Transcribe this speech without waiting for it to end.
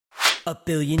A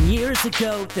billion years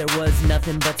ago, there was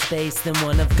nothing but space. Then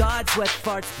one of God's wet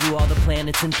farts blew all the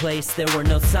planets in place. There were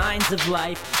no signs of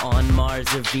life on Mars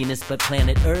or Venus, but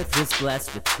planet Earth was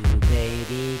blessed with two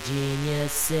baby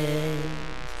geniuses.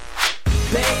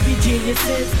 Baby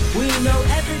geniuses, we know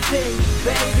everything.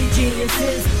 Baby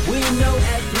geniuses, we know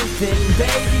everything.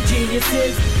 Baby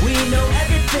geniuses, we know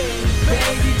everything.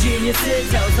 Baby geniuses,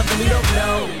 tell us something we don't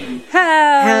know.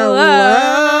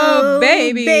 Hello,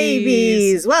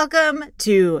 babies. Welcome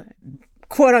to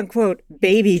quote-unquote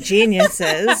baby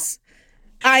geniuses.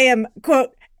 I am,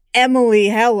 quote, Emily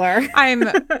Heller. I'm,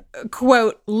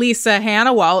 quote, Lisa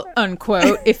Hannawalt,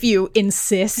 unquote, if you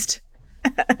insist.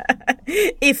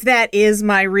 If that is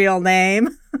my real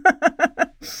name.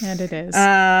 And it is.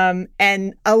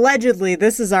 And allegedly,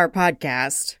 this is our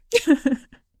podcast.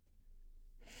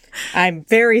 I'm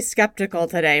very skeptical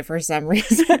today for some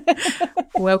reason.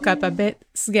 Woke up a bit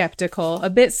skeptical, a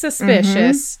bit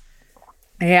suspicious.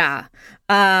 Yeah.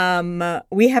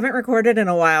 We haven't recorded in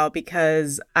a while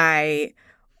because we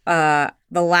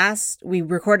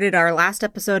recorded our last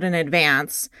episode in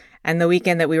advance, and the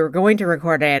weekend that we were going to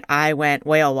record it, I went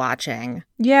whale watching.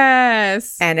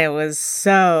 Yes. And it was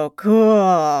so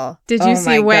cool. Did you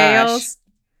see whales? Gosh.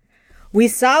 We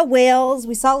saw whales.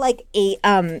 We saw like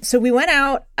so we went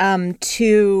out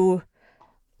to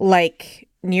like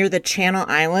near the Channel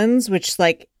Islands, which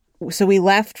so we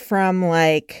left from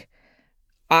like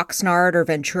Oxnard or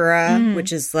Ventura,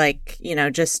 which is like,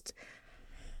 just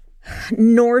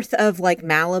north of like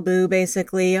Malibu,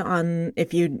 basically,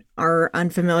 if you are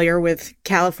unfamiliar with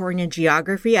California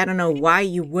geography. I don't know why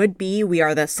you would be. We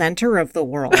are the center of the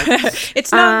world.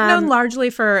 It's known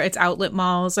largely for its outlet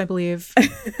malls, I believe,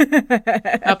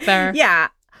 up there. Yeah.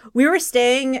 We were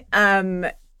staying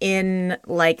in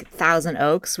like Thousand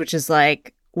Oaks, which is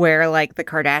like where like the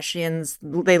Kardashians,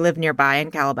 they live nearby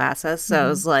in Calabasas. So it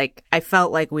was like, I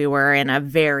felt like we were in a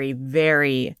very,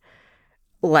 very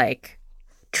like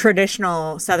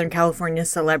traditional Southern California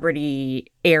celebrity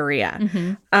area.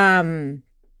 But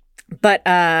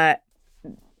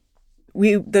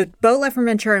the boat left from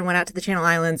Ventura and went out to the Channel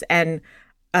Islands, and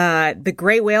the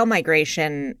gray whale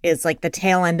migration is like the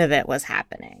tail end of it was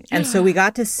happening. And so we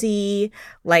got to see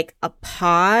like a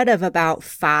pod of about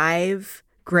 5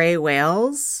 gray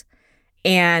whales,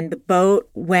 and the boat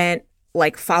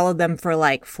followed them for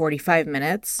like 45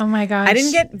 minutes. Oh my gosh. I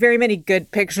didn't get very many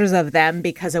good pictures of them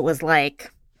because it was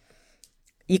like,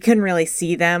 you couldn't really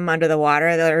see them under the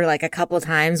water. There were like a couple of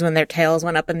times when their tails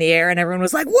went up in the air and everyone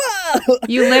was like, whoa!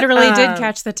 You literally did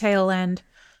catch the tail end.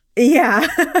 Yeah.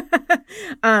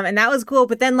 And that was cool.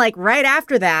 But then like right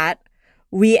after that,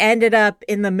 we ended up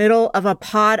in the middle of a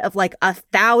pod of like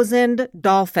 1,000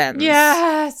 dolphins.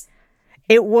 Yes.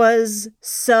 It was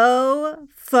so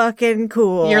fucking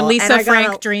cool. Your Lisa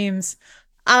Frank dreams.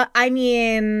 I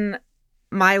mean,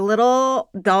 my little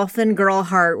dolphin girl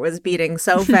heart was beating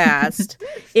so fast.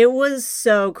 It was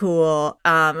so cool.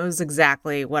 It was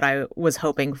exactly what I was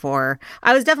hoping for.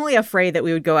 I was definitely afraid that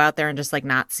we would go out there and just like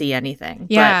not see anything.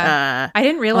 Yeah. But, I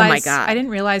didn't realize. Oh my God. I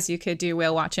didn't realize you could do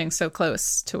whale watching so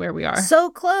close to where we are. So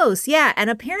close. Yeah. And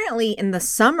apparently in the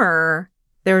summer,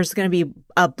 there's going to be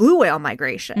a blue whale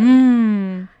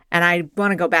migration. And I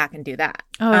want to go back and do that.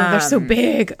 Oh, they're so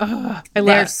big. Oh,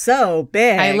 they're so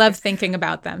big. I love thinking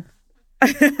about them.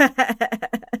 And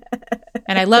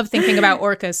I love thinking about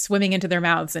orcas swimming into their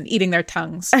mouths and eating their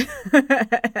tongues.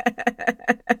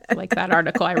 Like that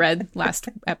article I read last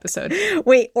episode.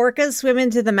 Wait, orcas swim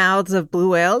into the mouths of blue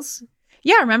whales?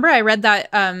 Yeah, remember I read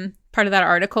that part of that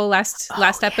article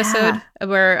last episode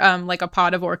where like a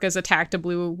pod of orcas attacked a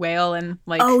blue whale and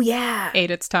like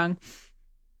ate its tongue.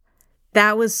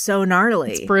 That was so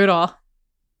gnarly. It's brutal.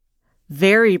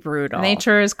 Very brutal.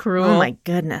 Nature is cruel. Oh my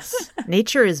goodness.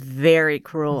 Nature is very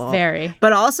cruel. Very.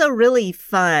 But also really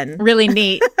fun. Really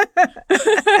neat.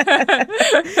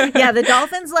 Yeah, the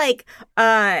dolphins, like,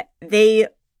 they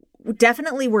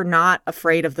definitely were not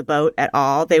afraid of the boat at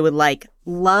all. They would like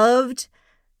loved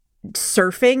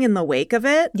surfing in the wake of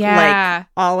it. Yeah. Like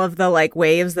all of the like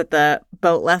waves that the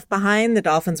boat left behind, the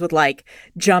dolphins would like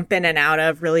jump in and out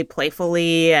of really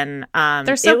playfully. And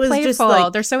they're so it was playful. just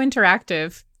like, they're so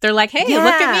interactive. They're like, hey,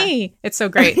 look at me. It's so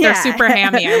great. They're super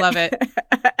hammy. I love it.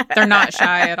 They're not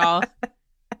shy at all.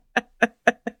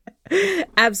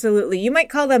 Absolutely. You might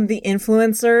call them the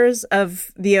influencers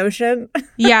of the ocean.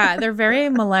 Yeah, they're very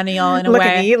millennial in a look way.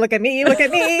 At me, look at me, look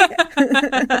at me.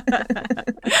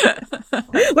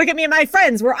 Look at me and my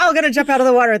friends. We're all going to jump out of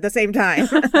the water at the same time.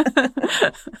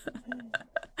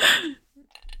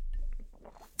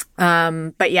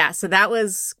 But yeah, so that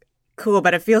was cool,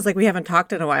 but it feels like we haven't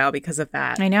talked in a while because of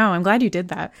that. I know. I'm glad you did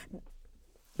that.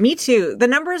 Me too. The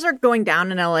numbers are going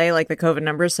down in LA, like the COVID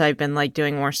numbers. So I've been like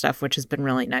doing more stuff, which has been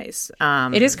really nice.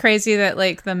 It is crazy that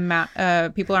like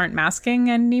the people aren't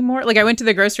masking anymore. Like I went to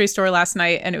the grocery store last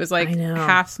night and it was like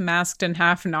half masked and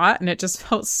half not. And it just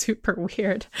felt super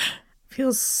weird.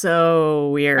 Feels so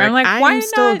weird. I'm like, why not?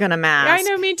 Still gonna mask. I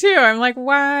know, me too. I'm like,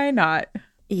 why not?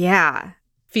 Yeah.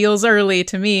 Feels early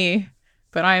to me,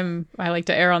 but I like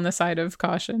to err on the side of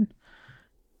caution.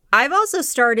 I've also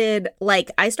started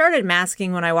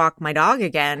masking when I walk my dog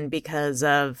again because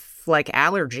of like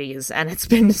allergies, and it's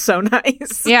been so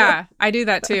nice. Yeah, I do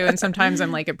that too. And sometimes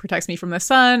I'm like, it protects me from the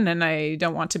sun and I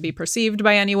don't want to be perceived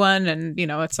by anyone. And, you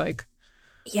know, it's like.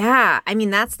 Yeah, I mean,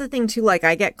 that's the thing too. Like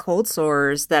I get cold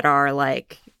sores that are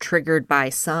like triggered by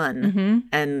sun.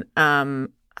 And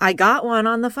I got one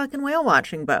on the fucking whale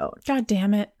watching boat. God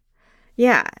damn it.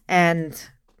 Yeah, and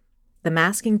the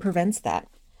masking prevents that.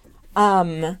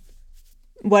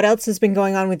 What else has been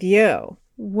going on with you?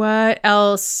 What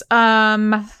else?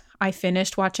 I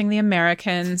finished watching The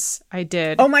Americans. I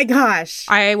did. Oh my gosh.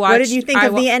 What did you think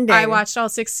of the ending? I watched all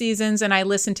 6 seasons and I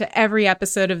listened to every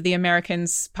episode of The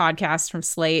Americans podcast from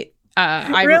Slate.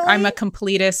 Really? I'm a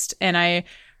completist and I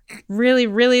really,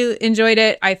 really enjoyed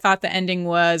it. I thought the ending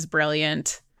was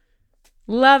brilliant.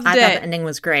 Loved it. I thought the ending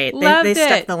was great. They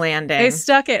stuck the landing. They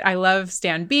stuck it. I love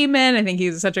Stan Beeman. I think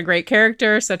he's such a great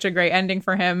character. Such a great ending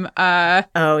for him.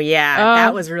 Oh, yeah.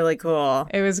 That was really cool.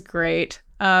 It was great.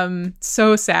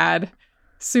 So sad.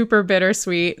 Super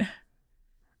bittersweet.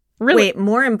 Really. Wait,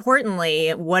 more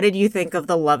importantly, what did you think of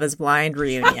the Love is Blind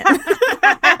reunion?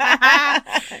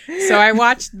 So I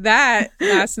watched that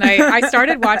last night. I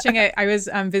started watching it. I was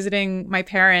visiting my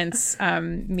parents.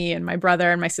 Me and my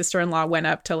brother and my sister-in-law went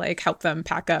up to like help them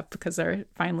pack up because they're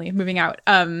finally moving out.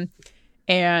 And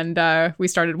we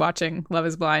started watching Love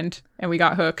is Blind and we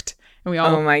got hooked. And we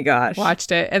all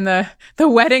watched it. And the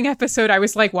wedding episode, I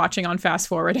was like watching on fast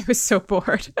forward. I was so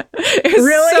bored. It was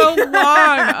really? So long.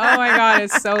 Oh my God,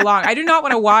 it's so long. I do not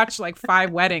want to watch like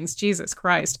 5 weddings. Jesus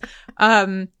Christ.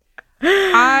 Yeah.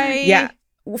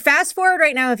 Fast forward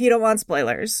right now if you don't want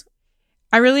spoilers.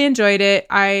 I really enjoyed it.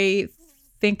 I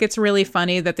think it's really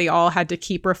funny that they all had to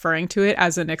keep referring to it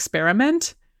as an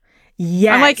experiment.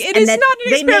 Yes. I'm like, it is not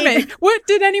an experiment. What,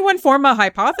 did anyone form a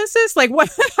hypothesis? Like,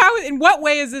 what? How? In what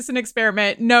way is this an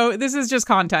experiment? No, this is just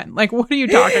content. Like, what are you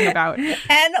talking about?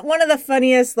 And one of the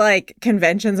funniest like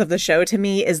conventions of the show to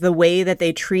me is the way that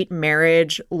they treat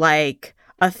marriage like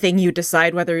a thing you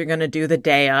decide whether you're going to do the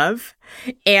day of.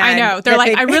 And I know. They're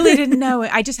like, I really didn't know.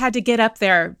 I just had to get up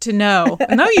there to know.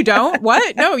 No, you don't.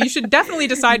 What? No, you should definitely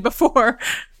decide before.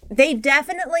 They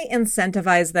definitely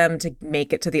incentivize them to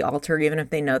make it to the altar, even if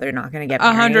they know they're not going to get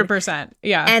married. 100%.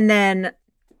 Yeah. And then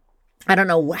I don't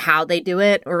know how they do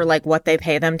it or like what they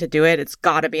pay them to do it. It's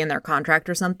got to be in their contract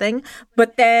or something.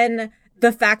 But then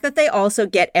the fact that they also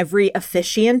get every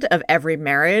officiant of every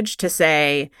marriage to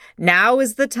say, now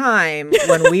is the time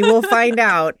when we will find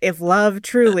out if love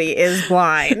truly is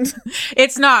blind.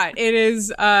 It's not. It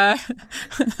is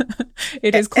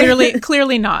it is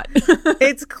clearly not.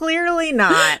 It's clearly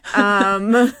not.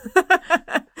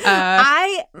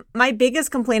 My biggest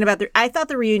complaint about I thought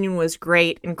the reunion was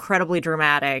great, incredibly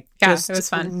dramatic. Yeah, just it was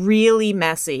fun. Really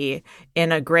messy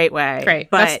in a great way.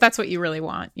 Great. But that's what you really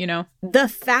want, you know? The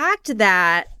fact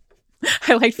that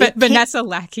I like Vanessa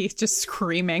Lackey just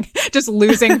screaming, just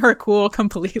losing her cool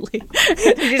completely.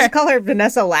 Did you just call her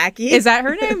Vanessa Lackey? Is that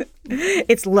her name?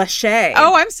 It's Lachey.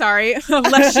 Oh, I'm sorry.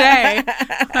 Lachey.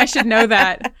 I should know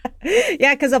that.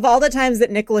 Yeah, because of all the times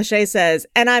that Nick Lachey says,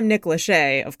 and I'm Nick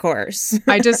Lachey, of course.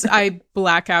 I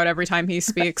black out every time he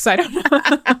speaks. I don't know.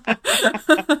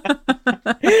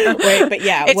 Wait, but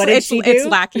yeah, what did she do? It's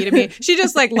Lackey to me. She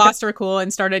just like lost her cool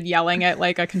and started yelling at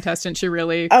like a contestant she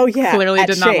really clearly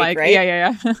did not like. Right?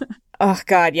 Yeah. Oh,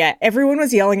 God, yeah. Everyone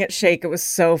was yelling at Shake. It was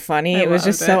so funny. It was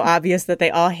just so obvious that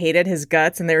they all hated his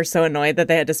guts and they were so annoyed that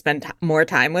they had to spend more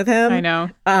time with him. I know.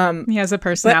 He has a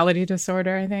personality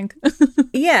disorder, I think.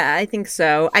 Yeah, I think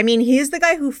so. I mean, he's the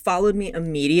guy who followed me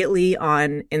immediately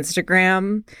on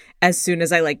Instagram as soon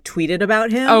as I like tweeted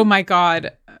about him. Oh, my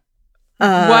God.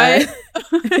 What?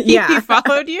 Yeah. He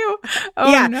followed you?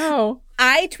 Oh, yeah. No.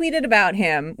 I tweeted about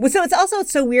him. So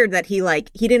it's so weird that he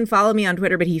didn't follow me on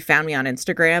Twitter, but he found me on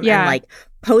Instagram and like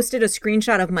posted a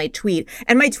screenshot of my tweet.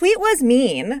 And my tweet was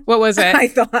mean. What was it? I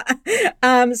thought.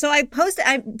 So I posted,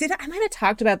 I might have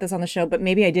talked about this on the show, but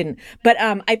maybe I didn't. But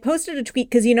I posted a tweet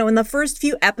because, you know, in the first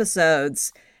few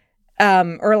episodes,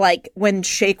 or like when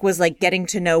Shake was like getting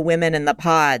to know women in the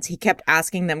pods, he kept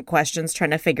asking them questions trying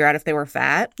to figure out if they were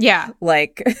fat. Yeah.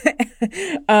 Like,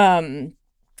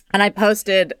 and I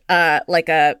posted like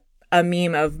a a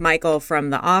meme of Michael from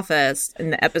The Office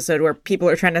in the episode where people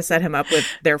are trying to set him up with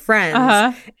their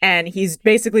friends. And he's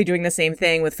basically doing the same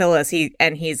thing with Phyllis.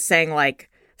 He's saying, like,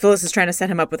 Phyllis is trying to set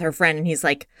him up with her friend. And he's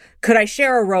like, could I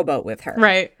share a rowboat with her?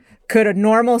 Right. Could a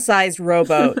normal-sized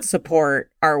rowboat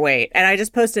support our weight? And I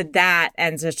just posted that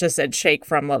and just said Shake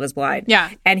from Love is Blind. Yeah.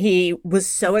 And he was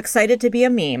so excited to be a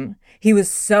meme. He was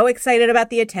so excited about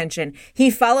the attention. He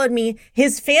followed me.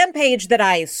 His fan page that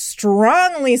I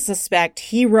strongly suspect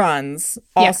he runs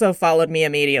also followed me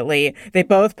immediately. They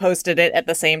both posted it at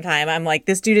the same time. I'm like,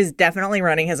 this dude is definitely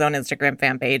running his own Instagram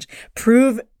fan page.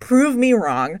 Prove me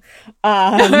wrong.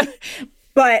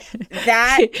 But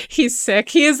that he's sick.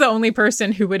 He is the only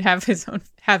person who would have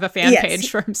a fan page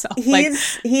for himself.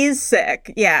 He's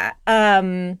sick. Yeah.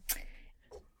 But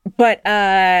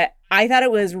I thought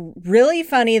it was really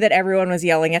funny that everyone was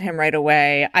yelling at him right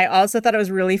away. I also thought it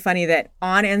was really funny that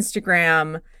on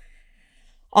Instagram,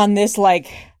 on this like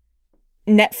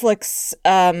Netflix,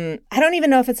 I don't even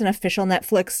know if it's an official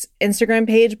Netflix Instagram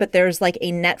page, but there's like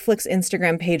a Netflix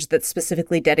Instagram page that's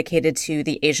specifically dedicated to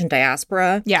the Asian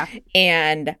diaspora. Yeah.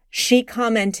 And she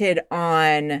commented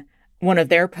on one of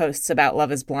their posts about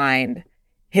Love is Blind,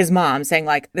 his mom, saying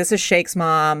like, this is Shake's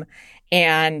mom.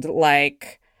 And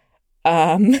like,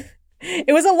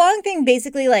 it was a long thing,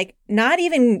 basically like not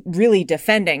even really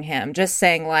defending him, just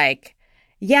saying like,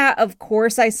 yeah, of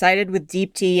course I sided with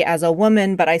Deepti as a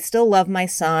woman, but I still love my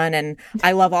son. And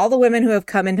I love all the women who have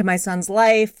come into my son's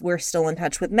life. We're still in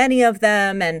touch with many of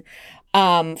them. And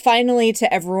finally,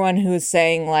 to everyone who's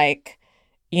saying like,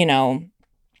 you know,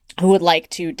 who would like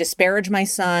to disparage my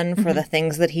son for the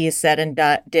things that he said and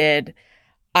did,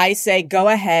 I say, go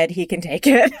ahead. He can take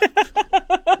it.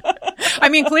 I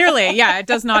mean, clearly, yeah, it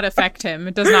does not affect him.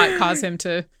 It does not cause him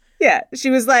to... Yeah, she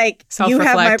was like, you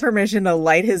have my permission to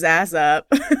light his ass up.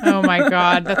 Oh my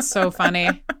God, that's so funny.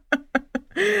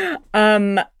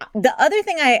 The other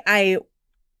thing I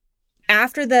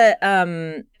after the,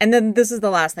 and then this is the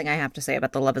last thing I have to say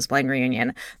about the Love is Blind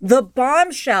reunion. The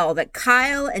bombshell that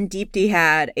Kyle and Deepti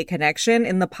had a connection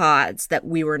in the pods that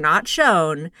we were not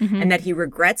shown and that he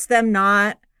regrets them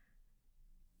not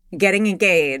getting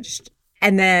engaged.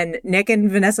 And then Nick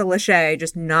and Vanessa Lachey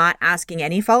just not asking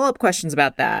any follow-up questions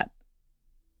about that.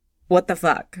 What the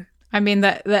fuck? I mean,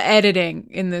 the editing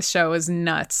in this show is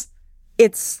nuts.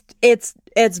 It's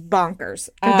bonkers.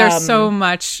 There's so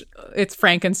much, it's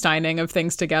Frankensteining of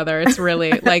things together. It's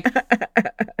really like,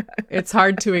 it's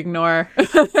hard to ignore.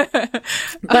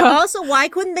 But also, why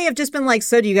couldn't they have just been like,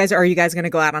 so are you guys going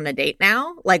to go out on a date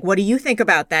now? Like, what do you think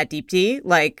about that, Deepti?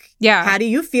 Like, yeah. How do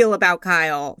you feel about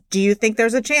Kyle? Do you think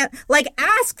there's a chance? Like,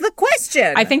 ask the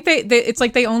question. I think it's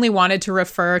like they only wanted to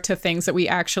refer to things that we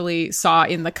actually saw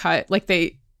in the cut. Like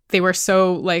they were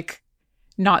so like,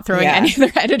 not throwing any of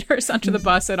their editors under the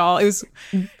bus at all.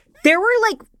 There were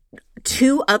like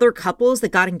 2 other couples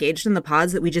that got engaged in the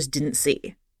pods that we just didn't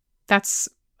see.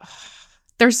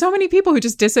 There's so many people who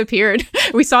just disappeared.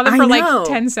 We saw them for like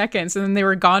 10 seconds and then they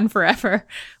were gone forever.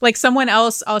 Like someone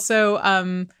else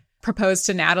also proposed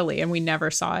to Natalie and we never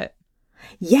saw it.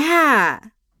 Yeah.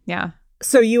 Yeah.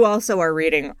 So you also are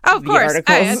reading of course. articles.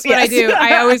 That's what I do.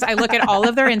 I look at all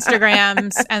of their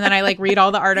Instagrams and then I like read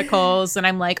all the articles and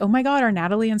I'm like, oh my God, are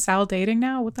Natalie and Sal dating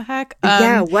now? What the heck?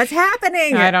 Yeah, what's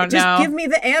happening? I don't know. Just give me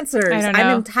the answers. I don't know.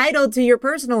 I'm entitled to your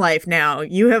personal life now.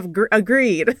 You have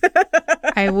agreed.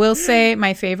 I will say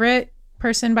my favorite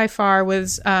person by far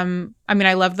was,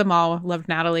 I love them all. Loved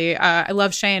Natalie. I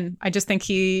love Shane. I just think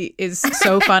he is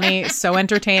so funny, so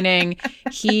entertaining.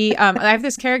 I have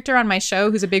this character on my show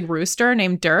who's a big rooster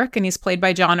named Dirk, and he's played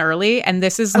by John Early. And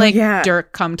this is like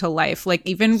Dirk come to life. Like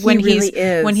even when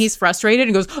he's frustrated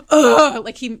and goes, ugh,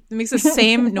 like he makes the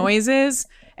same noises,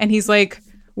 and he's like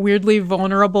weirdly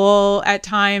vulnerable at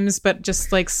times, but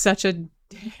just like such a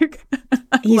dick.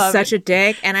 He's such a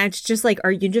dick, and I'm just like,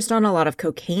 are you just on a lot of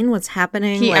cocaine? What's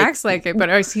happening? He acts like it, but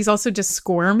he's also just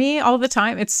squirmy all the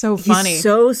time. It's so funny. He's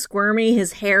so squirmy.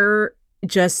 His hair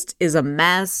just is a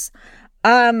mess.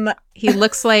 He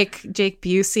looks like Jake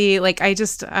Busey. Like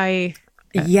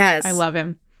yes, I love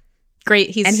him. Great.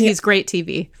 He's great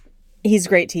TV. He's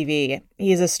great TV.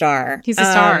 He's a star. He's a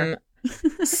star.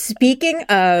 Speaking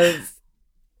of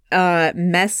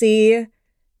messy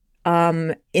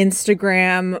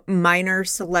Instagram minor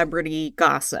celebrity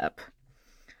gossip.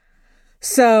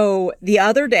 So the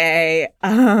other day,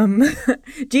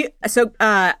 the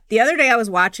other day I was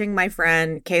watching my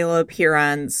friend Caleb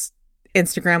Huron's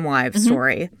Instagram Live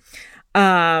story.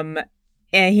 And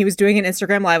he was doing an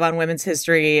Instagram Live on Women's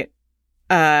History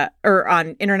or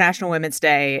on International Women's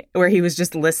Day, where he was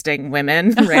just listing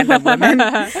women, random women.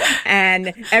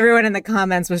 And everyone in the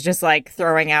comments was just like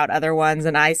throwing out other ones.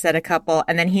 And I said a couple.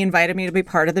 And then he invited me to be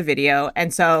part of the video.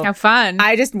 And so how fun.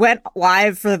 I just went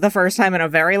live for the first time in a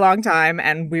very long time.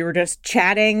 And we were just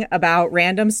chatting about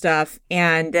random stuff.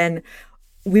 And then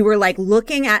we were like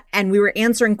looking at, and we were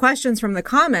answering questions from the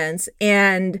comments.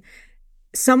 And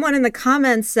someone in the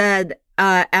comments said,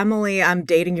 Emily, I'm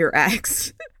dating your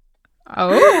ex.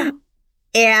 Oh.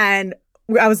 And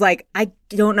I was like, I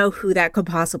don't know who that could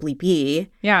possibly be.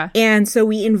 Yeah. And so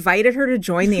we invited her to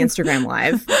join the Instagram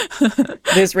Live,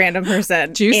 this random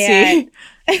person. Juicy.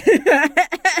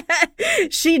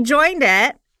 She joined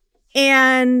it.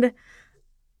 And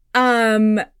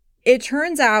it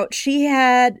turns out she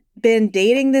had been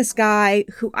dating this guy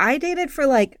who I dated for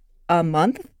like a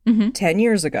month, 10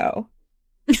 years ago.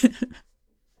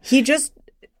 He just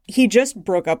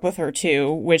broke up with her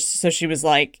too, so she was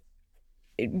like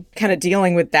kind of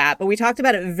dealing with that. But we talked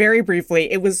about it very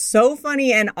briefly. It was so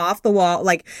funny and off the wall.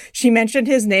 Like, she mentioned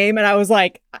his name and I was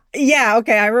like, yeah,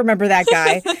 okay, I remember that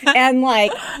guy. And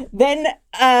like, then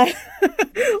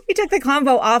we took the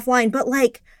convo offline. But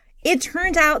like, it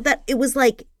turned out that it was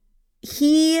like,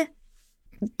 he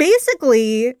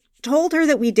basically told her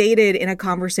that we dated in a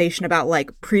conversation about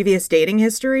like previous dating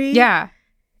history. Yeah.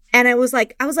 And I was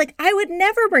like, I would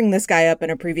never bring this guy up in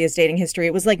a previous dating history.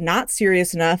 It was like not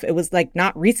serious enough. It was like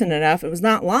not recent enough. It was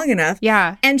not long enough.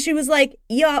 Yeah. And she was like,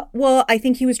 yeah, well, I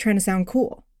think he was trying to sound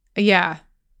cool. Yeah.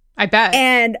 I bet.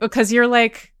 And because you're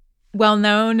like well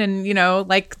known and, you know,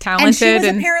 like talented.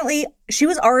 And she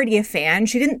was already a fan.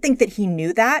 She didn't think that he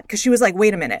knew that because she was like,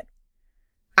 wait a minute.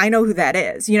 I know who that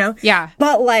is, you know? Yeah.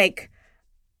 But like,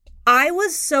 I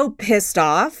was so pissed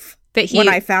off when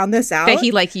I found this out. That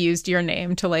he like used your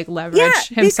name to like leverage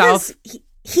himself. Because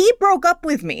he broke up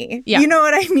with me. Yeah. You know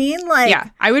what I mean? Like, yeah,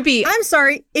 I would be. I'm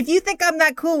sorry. If you think I'm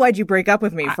that cool, why'd you break up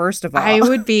with me, first of all? I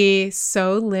would be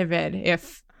so livid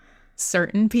if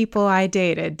certain people I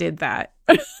dated did that.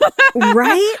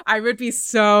 Right? I would be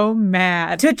so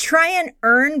mad. To try and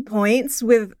earn points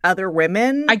with other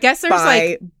women. I guess there's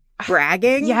like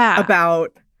bragging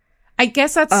about. I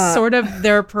guess that's sort of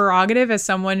their prerogative as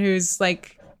someone who's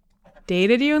like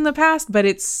dated you in the past, but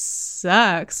it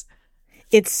sucks.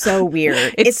 It's so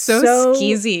weird. It's so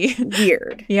skeezy.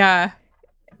 Weird. Yeah.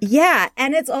 Yeah.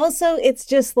 And it's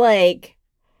just like,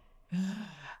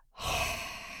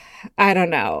 I don't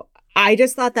know. I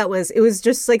just thought it was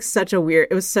just like such a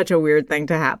weird thing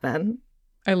to happen.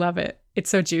 I love it. It's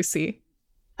so juicy.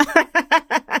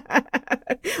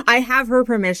 I have her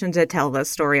permission to tell this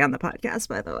story on the podcast,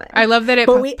 by the way. I love that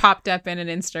it popped up in an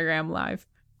Instagram Live.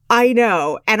 I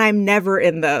know. And I'm never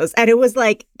in those. And it was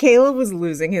like, Caleb was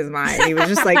losing his mind. He was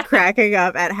just like cracking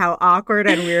up at how awkward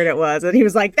and weird it was. And he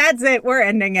was like, that's it. We're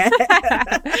ending it.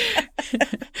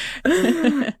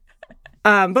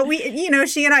 But we,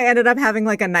 she and I ended up having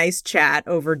like a nice chat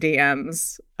over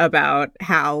DMs about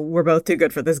how we're both too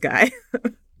good for this guy.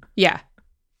 Yeah.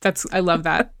 I love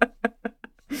that.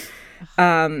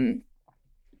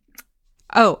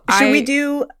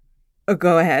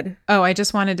 Go ahead. Oh, I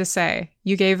just wanted to say,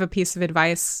 you gave a piece of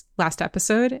advice last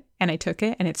episode and I took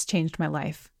it and it's changed my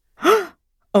life.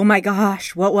 Oh my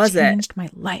gosh. What was it? Changed my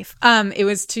life. It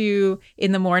was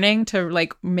in the morning to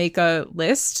like make a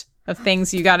list of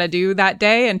things you got to do that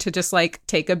day and to just like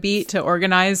take a beat to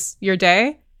organize your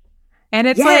day. And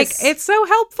it's like, it's so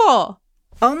helpful.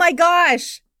 Oh my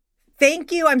gosh.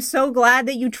 Thank you. I'm so glad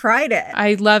that you tried it.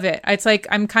 I love it. It's like,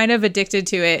 I'm kind of addicted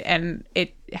to it and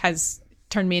it has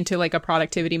turned me into like a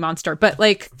productivity monster. But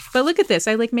look at this.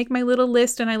 I like make my little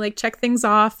list and I like check things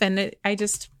off and I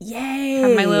just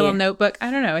have my little notebook.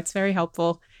 I don't know. It's very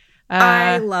helpful.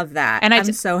 I love that. And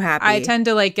I'm so happy. I tend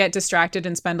to like get distracted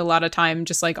and spend a lot of time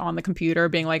just like on the computer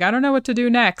being like, I don't know what to do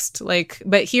next. Like,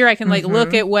 but here I can like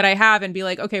look at what I have and be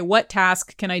like, okay, what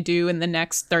task can I do in the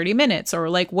next 30 minutes? Or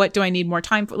like, what do I need more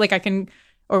time for? Like I can,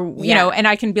 or, you know, and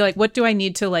I can be like, what do I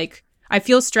need to like, I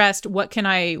feel stressed. What can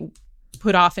I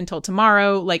put off until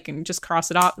tomorrow? Like, and just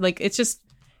cross it off. Like, it's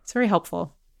very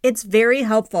helpful. It's very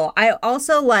helpful. I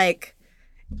also like,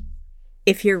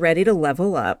 if you're ready to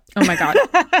level up. Oh my God.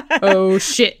 Oh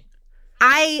shit.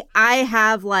 I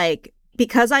have like,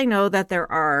 because I know that there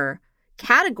are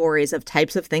categories of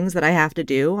types of things that I have to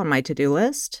do on my to-do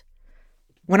list.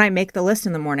 When I make the list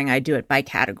in the morning, I do it by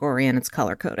category and it's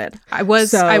color coded. I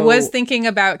was thinking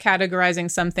about categorizing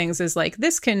some things as like,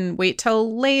 this can wait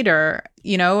till later,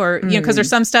 you know, or, you know, because there's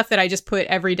some stuff that I just put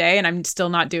every day and I'm still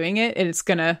not doing it. And it's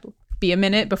going to be a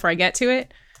minute before I get to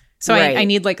it. So I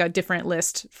need like a different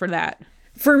list for that.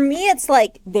 For me, it's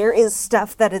like there is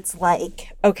stuff that it's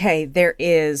like, okay, there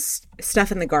is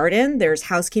stuff in the garden. There's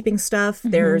housekeeping stuff.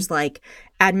 There's like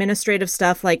administrative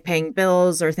stuff like paying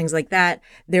bills or things like that.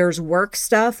 There's work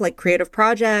stuff like creative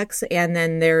projects. And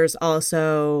then there's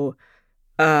also,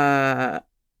 oh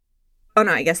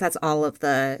no, I guess that's all of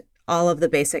the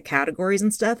basic categories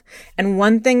and stuff. And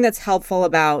one thing that's helpful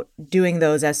about doing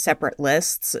those as separate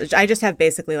lists, I just have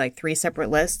basically like 3 separate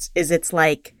lists, is it's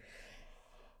like,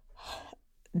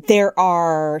 there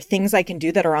are things I can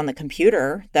do that are on the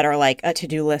computer that are like a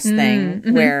to-do list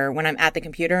thing where when I'm at the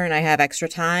computer and I have extra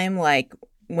time, like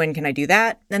when can I do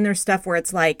that? Then there's stuff where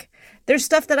it's like, there's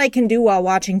stuff that I can do while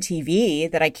watching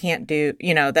TV that I can't do,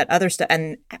 you know, that other stuff.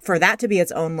 And for that to be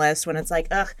its own list when it's like,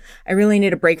 ugh, I really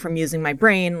need a break from using my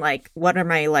brain. Like, what are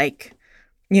my like,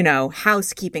 you know,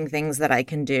 housekeeping things that I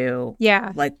can do?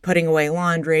 Yeah. Like putting away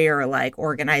laundry or like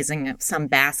organizing some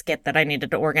basket that I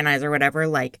needed to organize or whatever.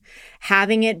 Like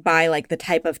having it by like the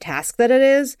type of task that it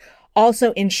is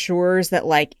also ensures that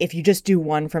like if you just do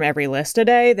one from every list a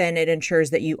day, then it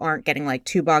ensures that you aren't getting like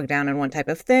too bogged down in one type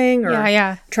of thing or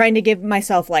trying to give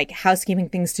myself like housekeeping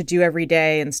things to do every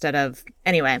day instead of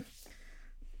anyway.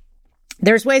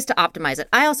 There's ways to optimize it.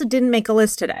 I also didn't make a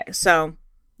list today. So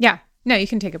yeah. No, you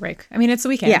can take a break. I mean, it's the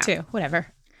weekend too. Whatever.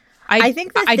 I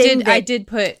think I did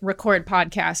put record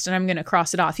podcast, and I'm going to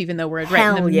cross it off, even though we're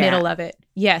right in the middle of it.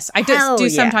 Yes, I just do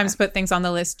sometimes put things on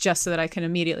the list just so that I can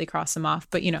immediately cross them off.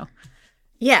 But you know,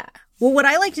 yeah. Well, what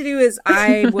I like to do is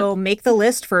I will make the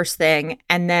list first thing,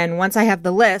 and then once I have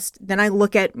the list, then I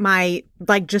look at my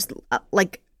like just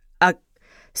like a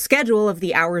schedule of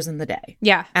the hours in the day.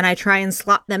 Yeah. And I try and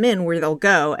slot them in where they'll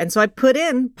go. And so I put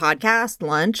in podcast,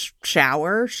 lunch,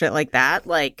 shower, shit like that.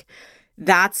 Like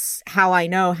that's how I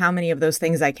know how many of those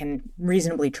things I can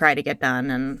reasonably try to get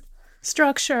done. And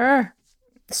structure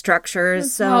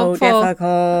is so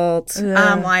difficult.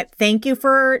 Like, thank you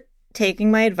for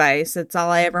taking my advice. It's all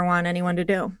I ever want anyone to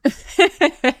do.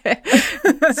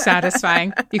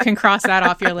 Satisfying. You can cross that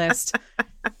off your list.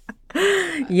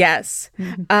 Yes.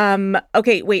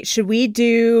 Okay, wait, should we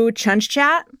do Chunch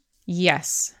Chat?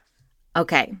 Yes.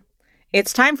 Okay.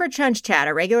 It's time for Chunch Chat,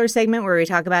 a regular segment where we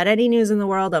talk about any news in the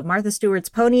world of Martha Stewart's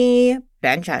pony,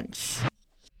 Ben Chunch.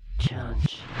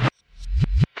 Chunch.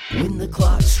 When the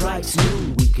clock strikes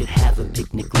noon, we could have a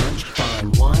picnic lunch,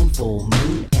 fine wine, full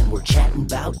moon, and we're chatting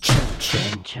about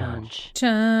Chunch and Chunch.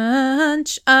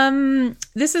 Chunch.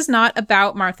 This is not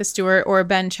about Martha Stewart or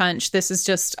Ben Chunch. This is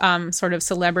just sort of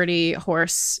celebrity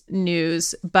horse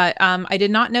news. But I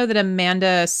did not know that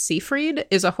Amanda Seyfried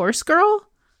is a horse girl.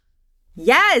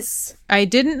 Yes. I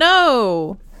didn't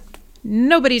know.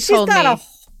 Nobody told me.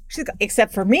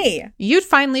 Except for me. You'd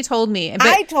finally told me. But,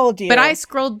 I told you. But I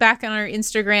scrolled back on our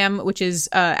Instagram, which is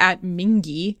at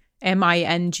Mingey,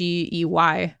 Mingey.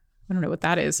 I don't know what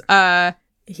that is.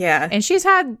 Yeah. And she's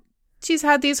had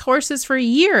these horses for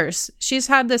years. She's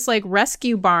had this like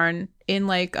rescue barn in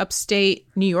like upstate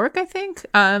New York, I think.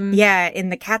 Yeah, in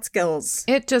the Catskills.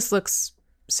 It just looks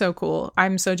so cool.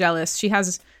 I'm so jealous. She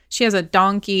has a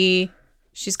donkey.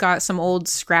 She's got some old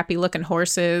scrappy looking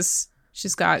horses.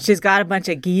 She's got a bunch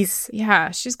of geese.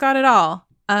 Yeah, she's got it all.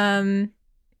 But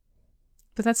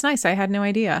that's nice. I had no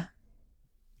idea.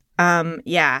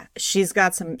 Yeah, she's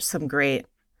got some great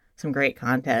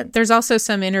content. There's also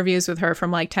some interviews with her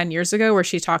from like 10 years ago where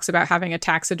she talks about having a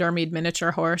taxidermied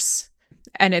miniature horse,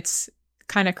 and it's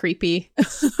kind of creepy.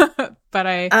 But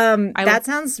that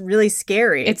sounds really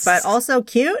scary, but also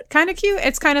cute. Kind of cute.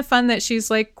 It's kind of fun that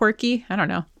she's like quirky. I don't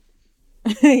know.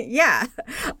 Yeah.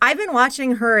 I've been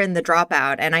watching her in The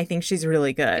Dropout, and I think she's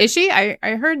really good. Is she? I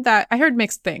heard that. I heard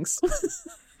mixed things.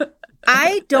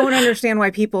 I don't understand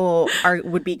why people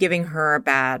would be giving her a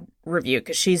bad review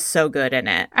because she's so good in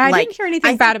it. I didn't hear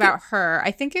anything bad about her.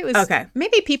 I think it was okay.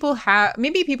 Maybe people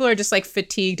are just like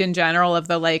fatigued in general of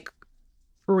the like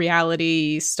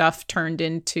reality stuff turned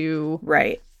into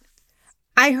right.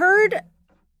 I heard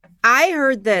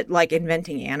that like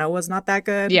Inventing Anna was not that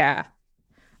good. Yeah.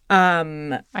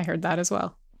 I heard that as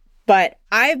well. But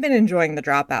I've been enjoying The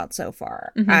Dropout so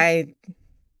far. Mm-hmm.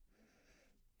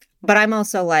 But I'm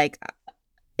also like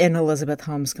an Elizabeth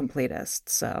Holmes completist,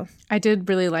 so. I did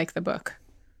really like the book.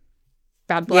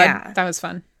 Bad Blood. Yeah. That was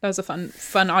fun. That was a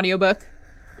fun audiobook.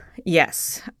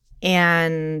 Yes.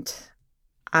 And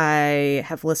I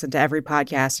have listened to every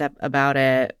podcast about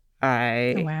it.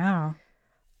 Wow.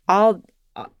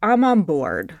 I'm on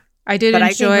board. I did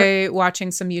enjoy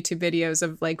watching some YouTube videos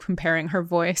of like comparing her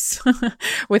voice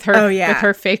with her with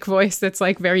her fake voice that's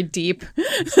like very deep.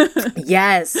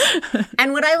 Yes.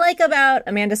 And what I like about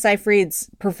Amanda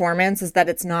Seyfried's performance is that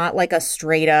it's not like a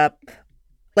straight up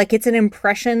like it's an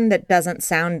impression that doesn't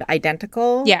sound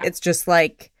identical. Yeah. It's just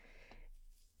like,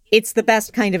 it's the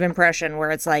best kind of impression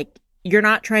where it's like, you're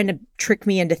not trying to trick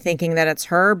me into thinking that it's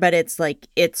her, but it's like,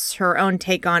 it's her own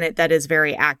take on it that is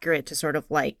very accurate to sort of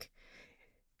like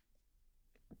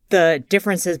the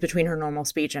differences between her normal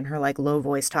speech and her like low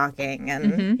voice talking.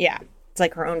 And yeah, it's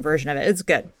like her own version of it. It's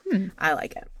good. I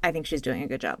like it. I think she's doing a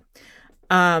good job.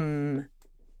 I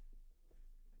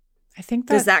think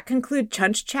Does that conclude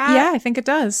Chunch Chat? Yeah, I think it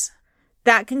does.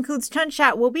 That concludes Chunch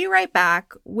Chat. We'll be right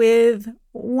back with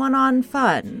One on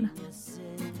Fun.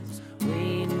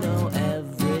 We know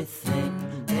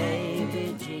everything,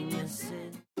 baby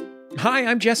geniuses. Hi,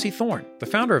 I'm Jesse Thorne, the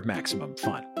founder of Maximum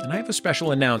Fun, and I have a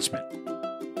special announcement.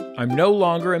 I'm no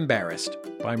longer embarrassed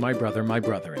by my brother,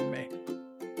 and me.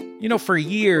 You know, for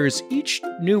years, each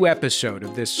new episode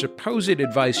of this supposed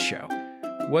advice show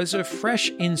was a fresh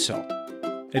insult,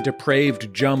 a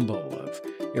depraved jumble of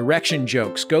erection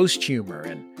jokes, ghost humor,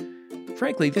 and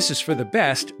frankly, this is for the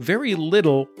best, very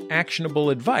little actionable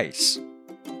advice.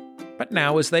 But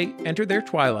now, as they enter their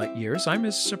twilight years, I'm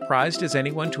as surprised as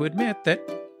anyone to admit that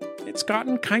it's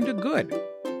gotten kind of good.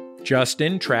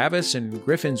 Justin, Travis, and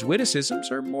Griffin's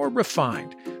witticisms are more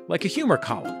refined, like a humor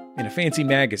column in a fancy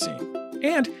magazine.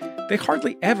 And they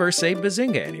hardly ever say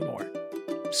bazinga anymore.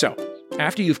 So,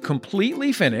 after you've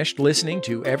completely finished listening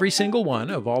to every single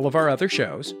one of all of our other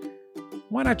shows,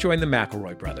 why not join the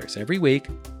McElroy brothers every week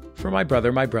for My Brother,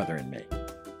 and Me?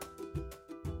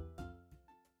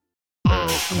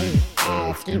 Ask me,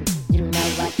 ask you, you know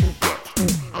what to get.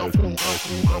 Ask me, ask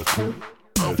me, ask you.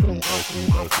 Ask me, ask me,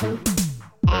 ask you.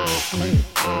 Ask me,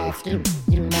 ask you,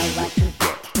 you know what to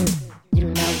get. You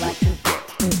know what to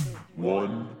get.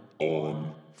 One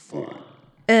on Fun.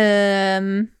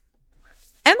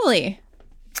 Emily,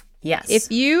 Yes.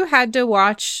 if you had to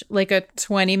watch like a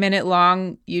 20-minute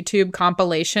long YouTube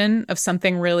compilation of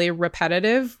something really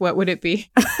repetitive, what would it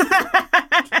be?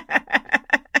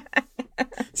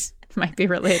 Might be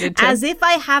related to. As if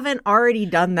I haven't already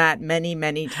done that many,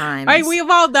 many times. We've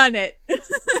all done it.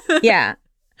 Yeah.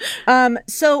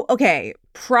 So, okay.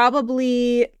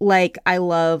 Probably like I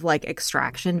love like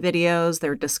extraction videos.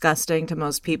 They're disgusting to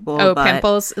most people. Oh, but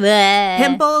pimples.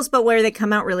 Pimples, but where they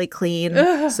come out really clean.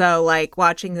 Ugh. So like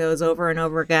watching those over and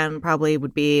over again probably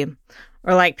would be,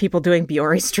 or like people doing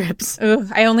Biore strips. Ugh,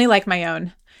 I only like my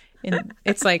own. And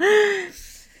it's like,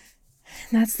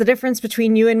 That's the difference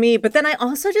between you and me. But then I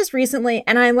also just recently,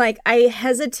 and I'm like, I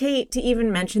hesitate to even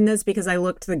mention this because I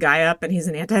looked the guy up and he's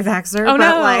an anti-vaxxer. oh but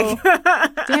no. like,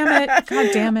 Damn it. God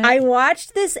damn it. I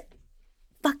watched this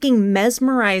fucking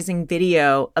mesmerizing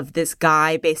video of this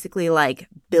guy basically like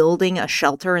building a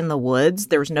shelter in the woods.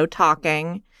 There was no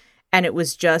talking. And it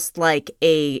was just like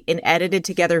an edited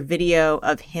together video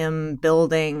of him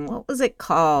building, what was it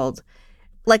called?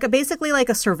 Like basically like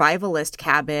a survivalist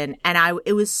cabin. And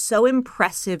it was so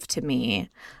impressive to me.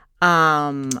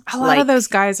 a lot of those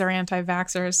guys are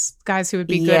anti-vaxxers. Guys who would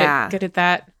be good at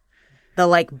that. The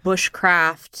like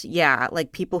bushcraft, yeah,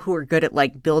 like people who are good at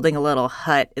like building a little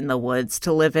hut in the woods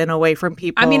to live in away from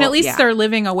people. I mean, at least yeah. they're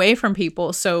living away from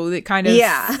people, so it kind of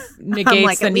negates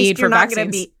like, the at need least for you're not vaccines.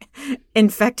 going to be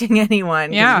infecting anyone.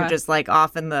 'Cause Yeah. you're just like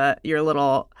off in your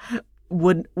little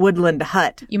woodland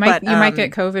hut. You might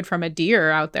get COVID from a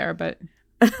deer out there, but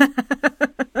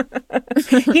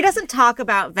He doesn't talk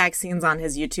about vaccines on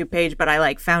his YouTube page, but I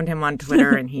like found him on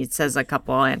Twitter and he says a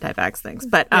couple anti-vax things.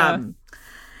 But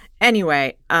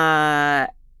anyway, I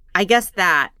guess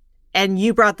that, and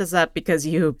you brought this up because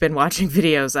you've been watching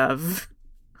videos of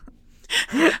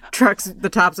the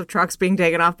tops of trucks being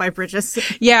taken off by bridges.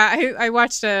 yeah, I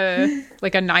watched a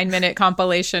 9-minute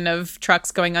compilation of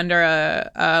trucks going under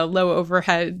a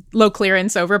low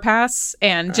clearance overpass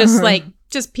and just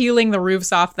just peeling the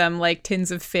roofs off them like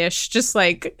tins of fish, just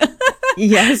like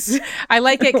Yes. I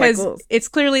like it because Like, it's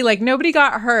clearly like nobody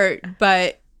got hurt,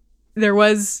 but there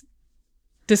was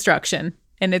destruction.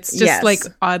 And it's just Yes. like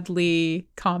oddly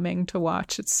calming to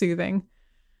watch. It's soothing.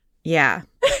 Yeah.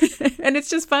 And it's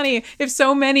just funny. If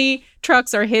so many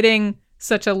trucks are hitting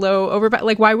such a low overpass,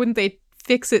 like why wouldn't they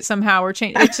fix it somehow or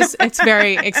change? It's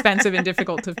very expensive and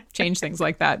difficult to change things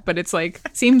like that. But it's like,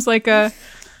 seems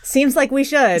like we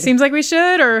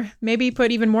should. Or maybe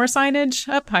put even more signage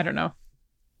up. I don't know.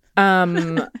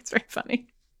 It's very funny.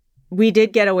 We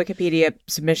did get a Wikipedia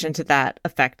submission to that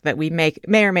effect that we may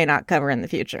or may not cover in the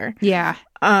future. Yeah.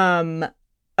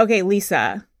 Okay,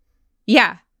 Lisa.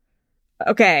 Yeah.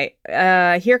 Okay,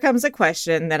 here comes a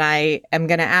question that I am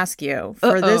going to ask you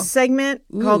for this segment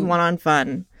called One on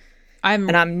Fun.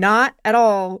 And I'm not at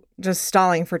all just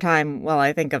stalling for time while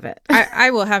I think of it.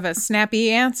 I will have a snappy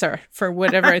answer for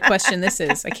whatever question this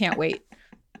is. I can't wait.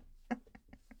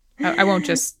 I won't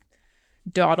just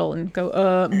dawdle and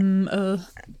go,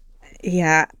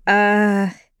 Yeah.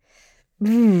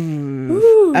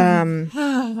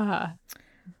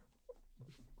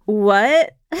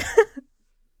 What?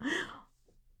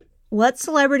 What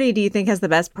celebrity do you think has the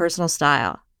best personal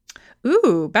style?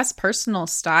 Ooh, best personal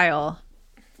style.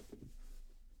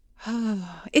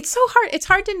 It's so hard. It's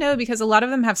hard to know because a lot of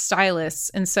them have stylists.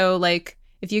 And so, like,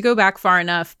 if you go back far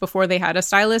enough before they had a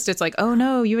stylist, it's like, oh,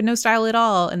 no, you had no style at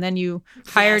all. And then you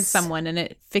hired someone and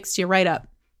it fixed you right up.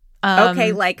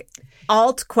 Okay, like,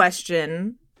 alt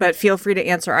question, but feel free to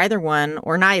answer either one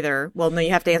or neither. Well, no,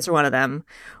 you have to answer one of them.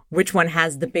 Which one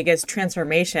has the biggest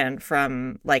transformation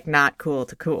from, like, not cool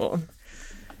to cool?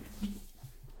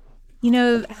 You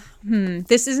know,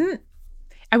 this isn't...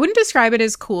 I wouldn't describe it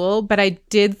as cool, but I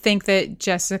did think that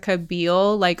Jessica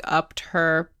Biel, like, upped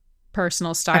her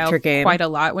personal style quite a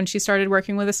lot when she started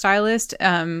working with a stylist.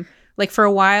 Like, for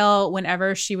a while,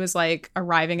 whenever she was, like,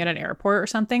 arriving at an airport or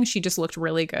something, she just looked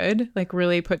really good, like,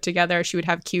 really put together. She would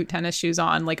have cute tennis shoes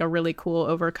on, like, a really cool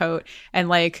overcoat. And,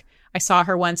 like, I saw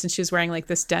her once and she was wearing, like,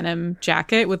 this denim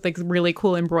jacket with, like, really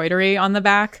cool embroidery on the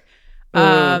back.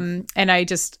 And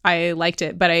I liked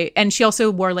it, and she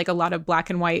also wore like a lot of black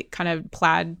and white kind of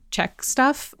plaid check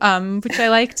stuff, which I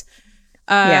liked.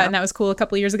 And that was cool a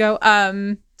couple of years ago.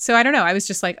 So I don't know. I was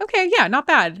just like, okay, yeah, not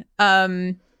bad.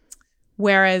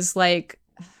 Whereas like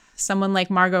someone like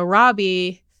Margot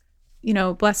Robbie, you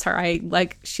know, bless her. I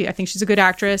think she's a good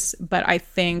actress, but I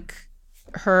think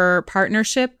her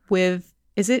partnership with,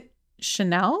 is it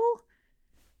Chanel?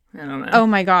 I don't know. Oh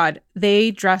my God.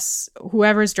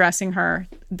 Whoever's dressing her,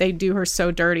 they do her so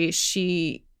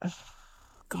dirty.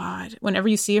 God, whenever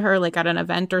you see her like at an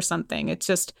event or something, it's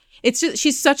just,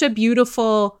 she's such a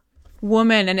beautiful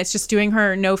woman and it's just doing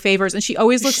her no favors. And she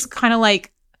always looks kind of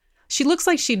like, she looks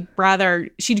like she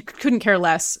couldn't care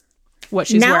less what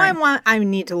she's wearing. Now I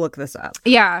need to look this up.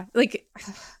 Yeah. Like,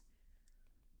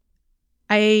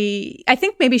 I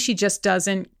think maybe she just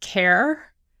doesn't care.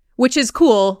 Which is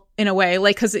cool in a way,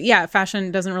 like, because fashion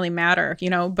doesn't really matter,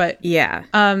 you know. But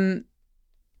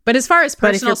but as far as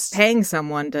personal, but if you're paying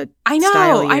someone to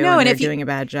style you, and if you're doing a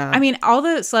bad job, I mean, all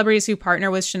the celebrities who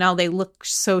partner with Chanel, they look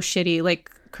so shitty.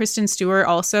 Like Kristen Stewart,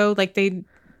 also, like they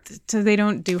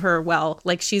don't do her well.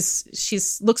 Like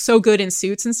she's looks so good in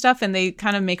suits and stuff, and they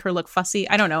kind of make her look fussy.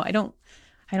 I don't know. I don't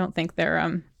think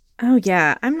they're. Oh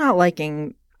yeah, I'm not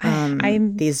liking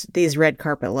these red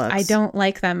carpet looks. I don't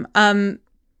like them.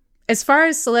 As far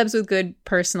as celebs with good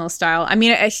personal style, I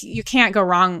mean, you can't go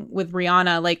wrong with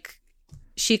Rihanna. Like,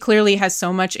 she clearly has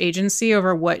so much agency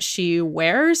over what she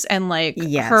wears. And, like,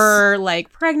 her,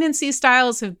 like, pregnancy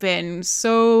styles have been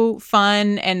so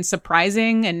fun and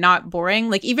surprising and not boring.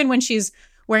 Like, even when she's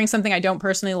wearing something I don't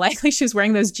personally like she was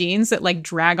wearing those jeans that, like,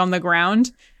 drag on the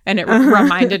ground. And it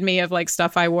reminded me of, like,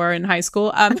 stuff I wore in high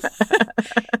school.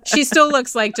 She still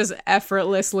looks, like, just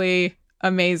effortlessly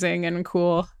amazing and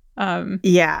cool. You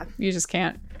just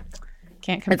can't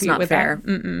compete it's not with fair.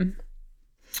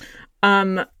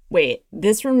 that. Wait,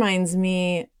 this reminds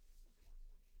me,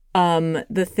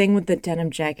 the thing with the denim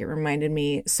jacket reminded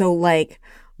me. So like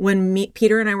when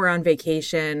Peter and I were on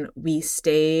vacation, we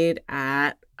stayed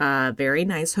at a very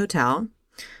nice hotel.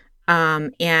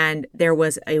 And there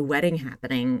was a wedding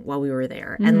happening while we were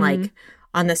there. And like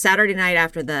on the Saturday night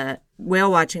after the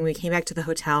whale watching, we came back to the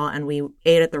hotel and we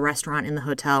ate at the restaurant in the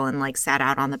hotel and like sat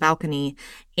out on the balcony.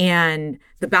 And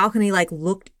the balcony like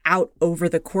looked out over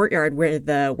the courtyard where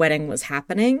the wedding was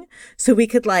happening. So we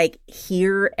could like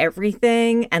hear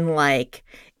everything. And like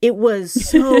it was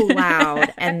so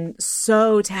loud and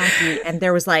so tacky. And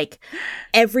there was like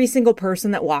every single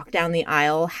person that walked down the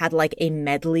aisle had like a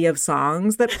medley of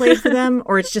songs that played for them.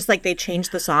 Or it's just like they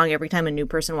changed the song every time a new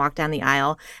person walked down the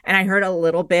aisle. And I heard a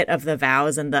little bit of the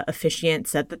vows and the officiant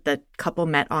said that the couple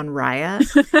met on Raya.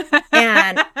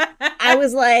 And I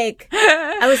was like,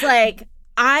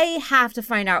 I have to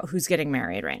find out who's getting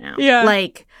married right now. Yeah.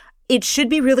 Like, it should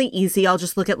be really easy. I'll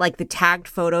just look at like the tagged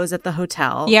photos at the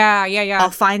hotel. Yeah. I'll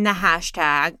find the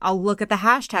hashtag. I'll look at the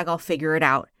hashtag. I'll figure it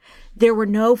out. There were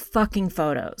no fucking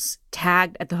photos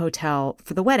tagged at the hotel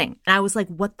for the wedding. And I was like,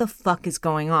 what the fuck is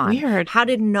going on? Weird. How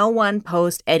did no one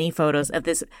post any photos of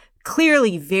this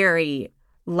clearly very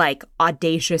like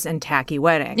audacious and tacky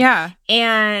wedding? Yeah.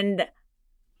 And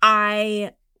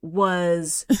I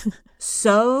was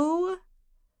so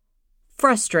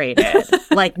frustrated,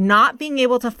 like not being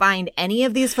able to find any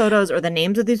of these photos or the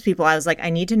names of these people. I was like,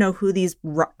 I need to know who this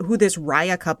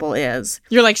Raya couple is.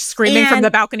 You're like screaming from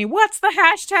the balcony, what's the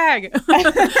hashtag?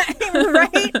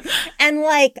 Right? And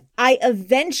like, I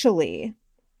eventually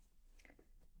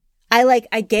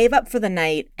I gave up for the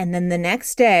night. And then the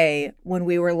next day when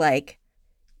we were like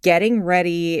getting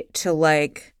ready to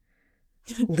like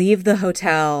leave the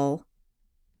hotel,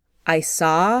 I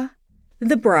saw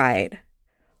the bride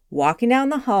walking down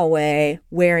the hallway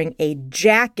wearing a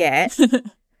jacket,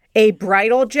 a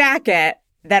bridal jacket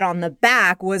that on the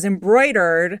back was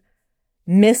embroidered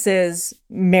Mrs.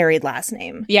 married last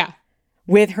name. Yeah.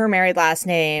 With her married last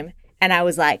name. And I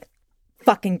was like,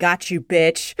 fucking got you,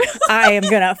 bitch. I am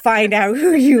going to find out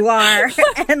who you are.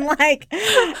 And like,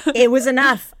 it was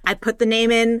enough. I put the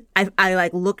name in. I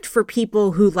like looked for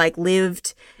people who like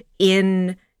lived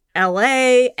in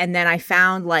LA. And then I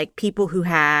found like people who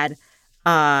had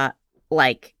family.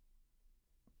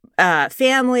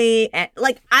 And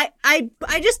like,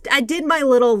 I did my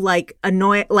little like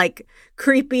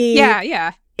creepy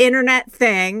Yeah. internet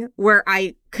thing where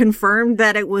I confirmed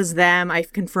that it was them. I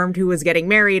confirmed who was getting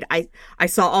married. I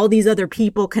saw all these other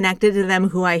people connected to them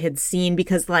who I had seen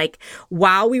because like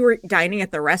while we were dining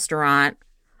at the restaurant,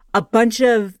 a bunch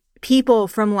of people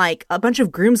from like a bunch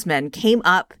of groomsmen came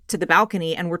up to the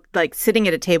balcony and were like sitting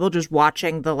at a table just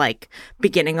watching the like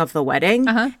beginning of the wedding.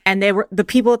 And they were the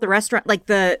people at the restaurant, like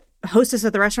the hostess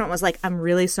at the restaurant was like, I'm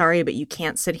really sorry, but you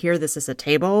can't sit here. This is a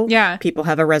table. Yeah. People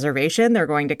have a reservation. They're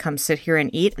going to come sit here and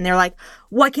eat. And they're like,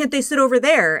 why can't they sit over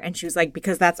there? And she was like,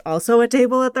 because that's also a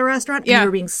table at the restaurant. And they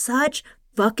were being such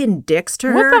fucking dicks to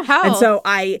her. What the hell? And so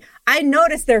I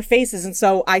noticed their faces. And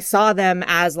so I saw them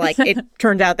as like, it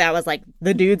turned out that was like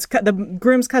the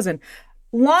groom's cousin.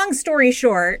 Long story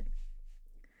short,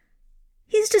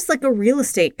 he's just like a real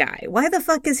estate guy. Why the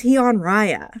fuck is he on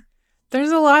Raya?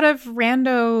 There's a lot of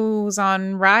randos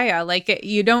on Raya. Like they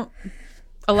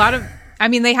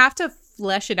have to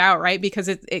flesh it out, right? Because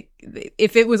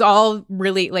if it was all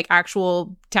really like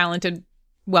actual talented,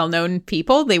 well-known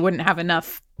people, they wouldn't have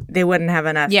enough. They wouldn't have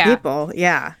enough people.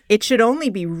 Yeah. It should only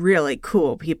be really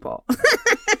cool people.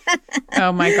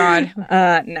 Oh my God.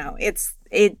 No,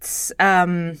 it's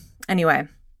anyway.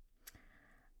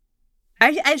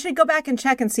 I should go back and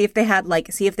check and see if they had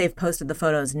see if they've posted the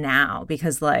photos now,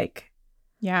 because like,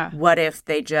 yeah, what if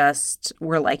they just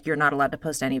were like, you're not allowed to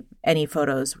post any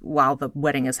photos while the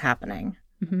wedding is happening?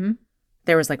 Mm-hmm.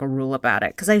 There was like a rule about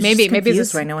it because I was maybe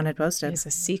it's why no one had posted. It's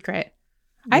a secret.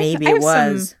 Maybe I it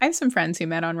was. I have some friends who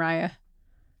met on Raya.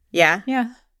 Yeah,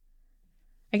 yeah.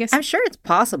 I guess I'm sure it's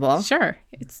possible. Sure,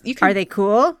 Are they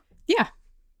cool? Yeah.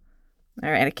 All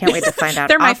right, I can't wait to find out.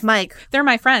 They're off mic. They're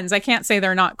my friends. I can't say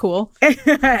they're not cool.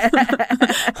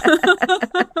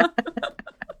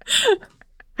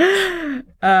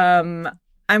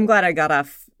 I'm glad I got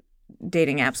off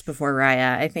dating apps before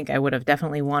Raya. I think I would have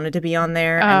definitely wanted to be on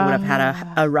there and would have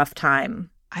had a rough time.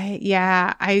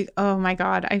 Oh my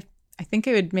God. I think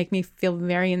it would make me feel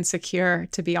very insecure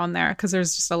to be on there because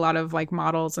there's just a lot of like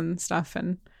models and stuff.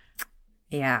 And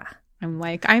yeah, I'm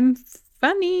like, I'm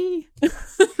funny.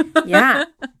 Yeah.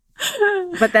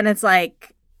 But then it's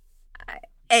like,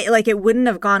 it wouldn't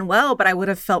have gone well, but I would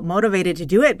have felt motivated to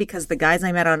do it because the guys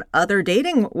I met on other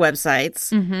dating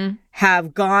websites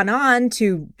have gone on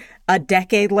to a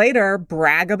decade later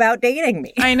brag about dating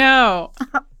me. I know.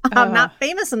 I'm not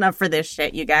famous enough for this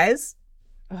shit, you guys.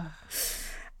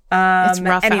 It's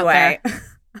rough anyway, out there.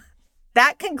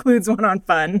 That concludes One on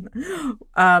Fun.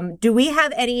 Do we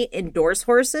have any endorse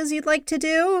horses you'd like to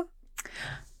do?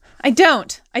 I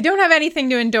don't have anything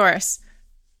to endorse.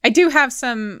 I do have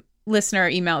some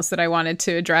listener emails that I wanted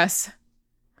to address.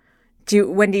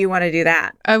 When do you want to do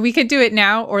that? We could do it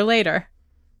now or later.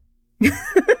 There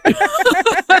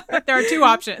are two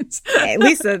options. Hey,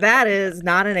 Lisa, that is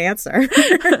not an answer.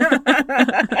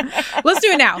 Let's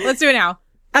do it now.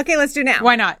 Okay, let's do it now.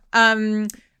 Why not?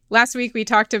 Last week we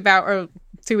talked about, or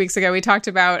 2 weeks ago, we talked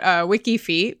about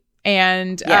WikiFeet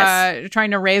and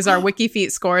trying to raise our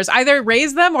WikiFeet scores, either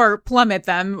raise them or plummet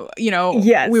them.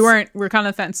 Yes. We're kind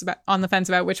of on the fence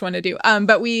about which one to do.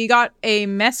 But we got a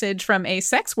message from a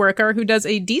sex worker who does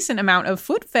a decent amount of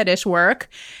foot fetish work.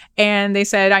 And they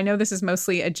said, I know this is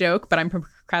mostly a joke, but I'm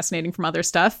procrastinating from other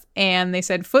stuff. And they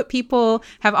said, foot people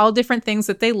have all different things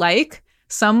that they like.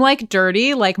 Some like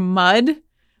dirty, like mud.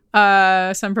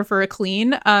 Some prefer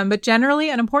clean. But generally,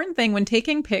 an important thing when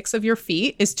taking pics of your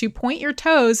feet is to point your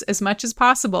toes as much as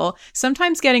possible.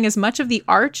 Sometimes getting as much of the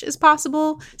arch as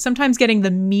possible. Sometimes getting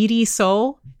the meaty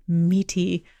sole.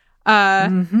 Meaty.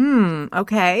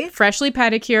 Okay. Freshly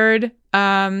pedicured.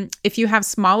 If you have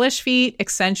smallish feet,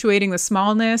 accentuating the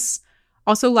smallness.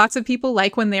 Also, lots of people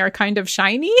like when they are kind of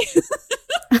shiny.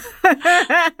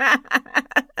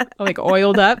 Like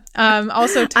oiled up.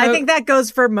 Also, I think that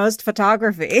goes for most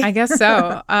photography. I guess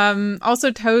so.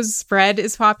 Also, toes spread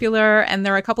is popular, and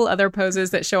there are a couple other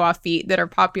poses that show off feet that are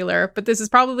popular. But this is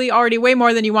probably already way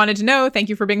more than you wanted to know. Thank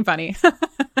you for being funny.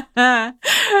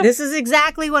 This is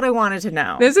exactly what I wanted to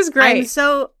know. This is great.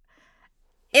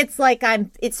 It's like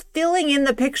it's filling in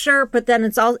the picture, but then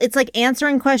it's like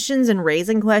answering questions and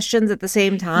raising questions at the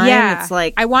same time. Yeah. It's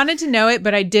like, I wanted to know it,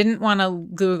 but I didn't want to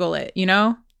Google it, you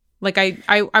know? Like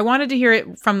I wanted to hear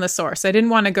it from the source. I didn't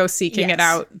want to go seeking it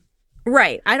out.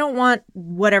 right. I don't want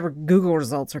whatever Google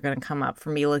results are going to come up for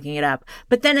me looking it up.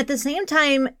 But then at the same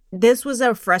time, this was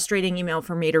a frustrating email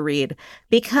for me to read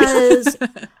because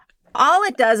all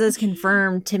it does is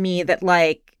confirm to me that,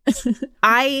 like,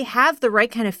 I have the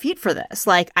right kind of feet for this.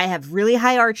 Like, I have really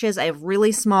high arches. I have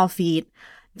really small feet.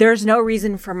 There's no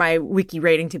reason for my wiki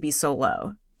rating to be so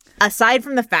low, aside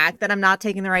from the fact that I'm not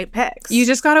taking the right pics. You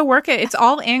just got to work it. It's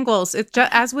all angles. It's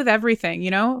just as with everything,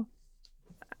 you know?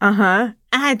 Uh-huh.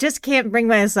 I just can't bring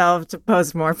myself to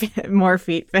post more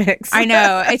feet pics. I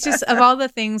know. It's just, of all the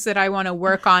things that I want to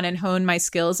work on and hone my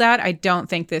skills at, I don't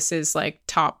think this is like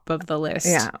top of the list.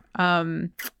 Yeah.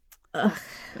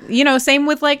 You know, same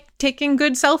with like taking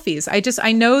good selfies.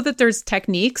 I know that there's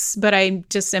techniques, but I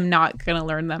just am not going to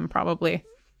learn them probably.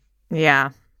 Yeah.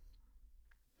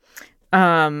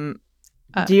 Do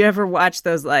you ever watch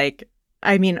those, like,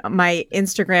 I mean, my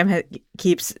Instagram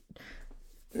keeps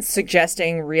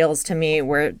suggesting reels to me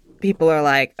where people are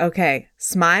like, okay,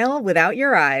 smile without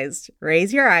your eyes,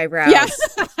 raise your eyebrows.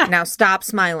 Yes. Now stop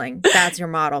smiling. That's your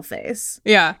model face.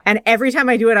 Yeah. And every time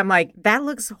I do it, I'm like, that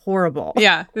looks horrible.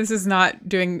 Yeah. This is not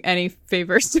doing any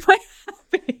favors to my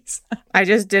face. I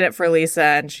just did it for Lisa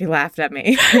and she laughed at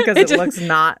me because it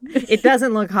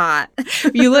doesn't look hot.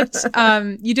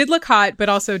 You did look hot, but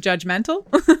also judgmental.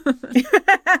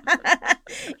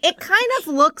 It kind of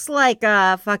looks like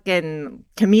a fucking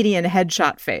comedian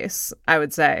headshot face, I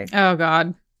would say. Oh,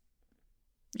 God.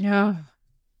 Yeah.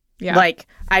 Yeah. Like,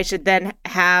 I should then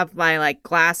have my, like,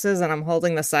 glasses and I'm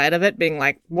holding the side of it being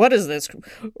like, what is this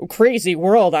crazy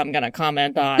world I'm going to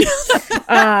comment on?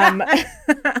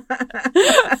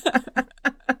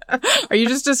 Are you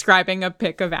just describing a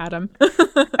pic of Adam?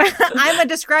 I'm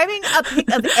describing a pic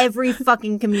of every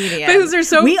fucking comedian. Because they're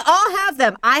so... We all have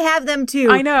them. I have them too.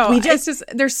 I know. It's just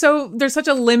there's such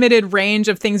a limited range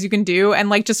of things you can do, and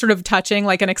like just sort of touching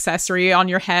like an accessory on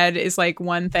your head is like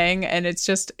one thing, and it's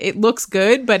just, it looks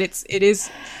good, but it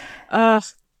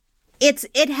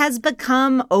has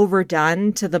become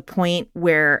overdone to the point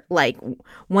where, like,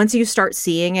 once you start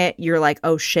seeing it, you're like,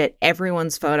 oh shit,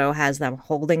 everyone's photo has them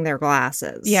holding their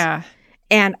glasses. Yeah.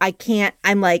 And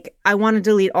I'm like, I want to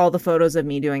delete all the photos of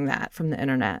me doing that from the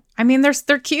internet. I mean,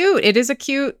 they're cute. It is a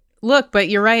cute look, but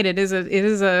you're right. It is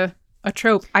a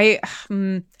trope.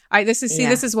 This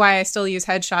is why I still use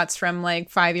headshots from like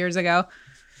 5 years ago.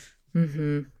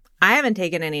 Mm-hmm. I haven't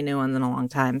taken any new ones in a long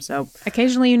time, so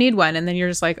occasionally you need one, and then you're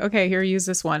just like, okay, here, use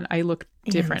this one. I look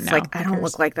different now. Like, I don't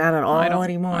look like that at all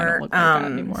anymore. I don't look like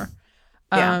that anymore.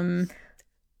 Yeah.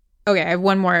 Okay, I have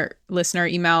one more listener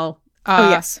email.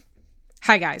 Yes.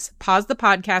 Hi guys, pause the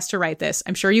podcast to write this.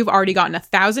 I'm sure you've already gotten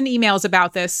 1,000 emails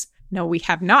about this. No, we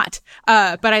have not.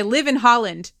 But I live in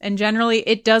Holland, and generally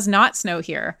it does not snow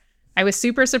here. I was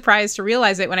super surprised to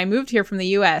realize it when I moved here from the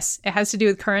US. It has to do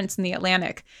with currents in the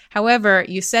Atlantic. However,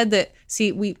 you said that,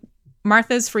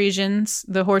 Martha's Friesians,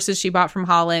 the horses she bought from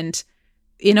Holland,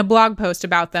 in a blog post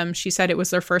about them, she said it was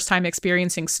their first time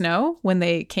experiencing snow when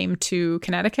they came to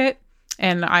Connecticut.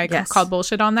 And I called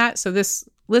bullshit on that. So this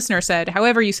listener said,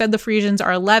 however, you said the Friesians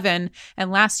are 11,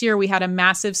 and last year we had a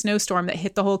massive snowstorm that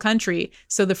hit the whole country.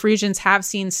 So the Friesians have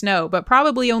seen snow, but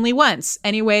probably only once.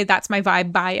 Anyway, that's my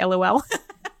vibe. Bye, LOL.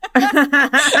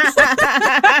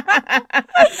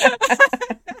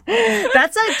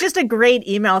 That's just a great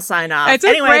email sign off.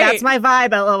 Anyway, that's my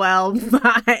vibe. LOL.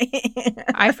 Bye.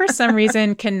 I, for some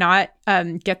reason, cannot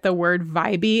get the word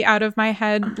vibey out of my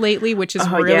head lately, which is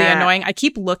really annoying. I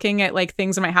keep looking at like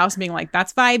things in my house and being like,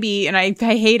 "That's vibey," and I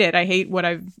hate it. I hate what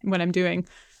I'm doing.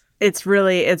 It's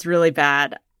really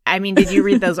bad. I mean, did you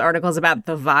read those articles about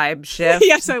the vibe shift?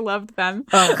 Yes, I loved them.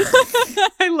 Oh.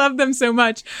 I love them so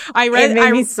much. It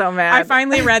made me so mad. I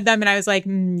finally read them and I was like,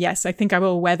 yes, I think I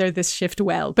will weather this shift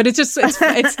well. But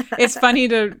it's funny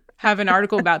to have an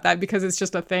article about that because it's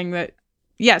just a thing that,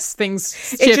 yes, things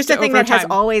shift. It's just a thing that time. has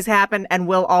always happened and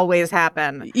will always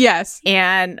happen. Yes.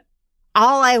 And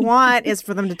all I want is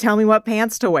for them to tell me what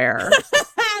pants to wear.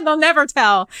 They'll never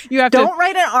tell. You have Don't to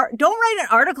write an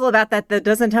article about that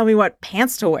doesn't tell me what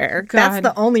pants to wear. God. That's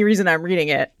the only reason I'm reading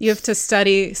it. You have to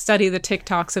study the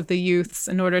TikToks of the youths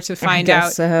in order to find guess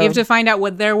out. so. You have to find out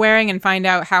what they're wearing and find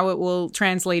out how it will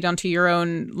translate onto your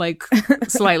own like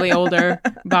slightly older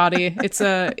body. It's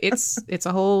a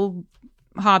whole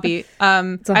hobby.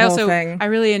 It's a whole thing. I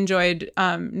really enjoyed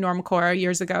normcore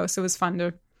years ago, so it was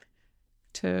fun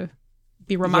to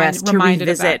be reminded revisit.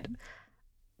 of that.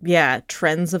 Yeah,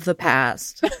 trends of the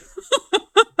past.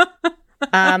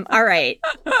 All right.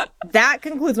 That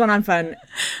concludes One on Fun.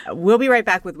 We'll be right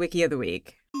back with Wiki of the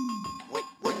Week.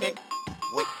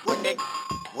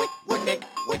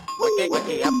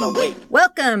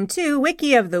 Welcome to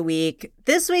Wiki of the Week.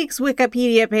 This week's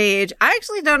Wikipedia page, I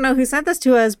actually don't know who sent this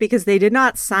to us because they did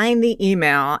not sign the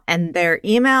email, and their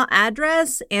email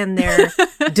address and their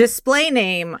display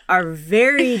name are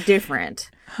very different.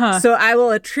 So I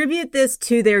will attribute this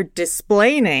to their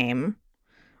display name,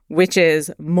 which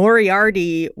is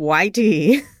Moriarty YT.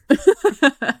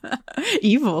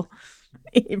 Evil.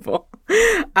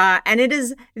 And it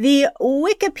is the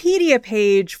Wikipedia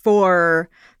page for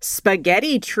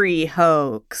Spaghetti Tree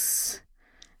Hoax.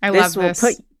 I love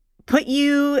this. Get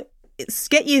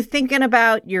you thinking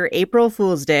about your April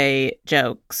Fool's Day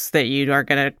jokes that you are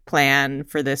going to plan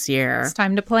for this year. It's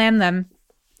time to plan them.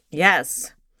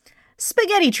 Yes.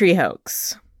 Spaghetti Tree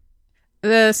Hoax.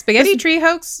 The Spaghetti Tree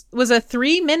Hoax was a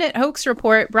 3-minute hoax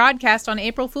report broadcast on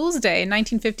April Fool's Day in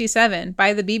 1957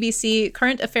 by the BBC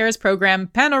current affairs program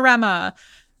Panorama,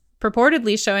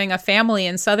 purportedly showing a family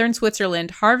in southern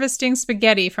Switzerland harvesting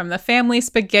spaghetti from the family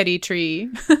spaghetti tree.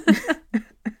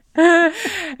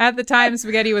 At the time,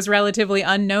 spaghetti was relatively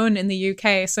unknown in the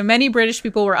UK, so many British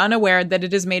people were unaware that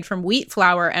it is made from wheat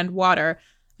flour and water.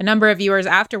 A number of viewers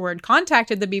afterward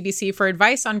contacted the BBC for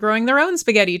advice on growing their own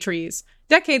spaghetti trees.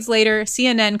 Decades later,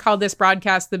 CNN called this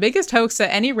broadcast the biggest hoax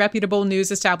that any reputable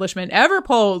news establishment ever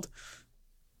pulled.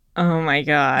 Oh my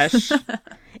gosh.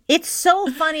 It's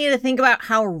so funny to think about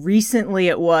how recently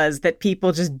it was that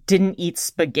people just didn't eat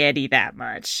spaghetti that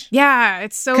much. Yeah,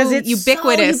 it's so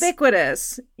ubiquitous. So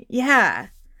ubiquitous. Yeah.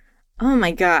 Oh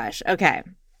my gosh. Okay.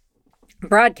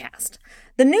 Broadcast.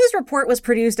 The news report was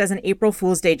produced as an April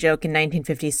Fool's Day joke in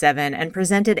 1957 and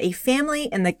presented a family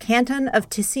in the canton of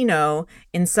Ticino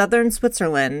in southern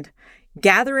Switzerland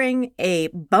gathering a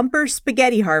bumper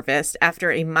spaghetti harvest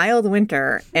after a mild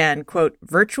winter and, quote,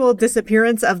 virtual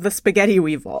disappearance of the spaghetti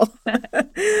weevil.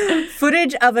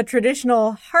 Footage of a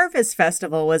traditional harvest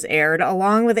festival was aired,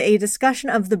 along with a discussion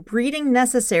of the breeding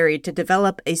necessary to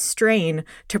develop a strain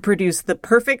to produce the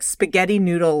perfect spaghetti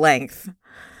noodle length.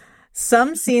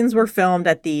 Some scenes were filmed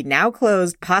at the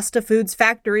now-closed Pasta Foods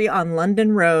factory on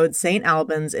London Road, St.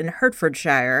 Albans in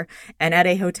Hertfordshire, and at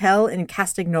a hotel in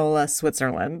Castagnola,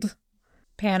 Switzerland.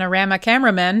 Panorama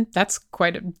cameraman. That's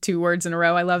quite 2 words in a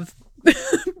row. I love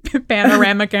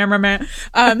panorama cameraman.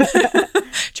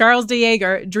 Charles de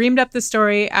Jager dreamed up the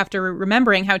story after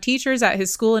remembering how teachers at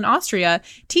his school in Austria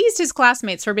teased his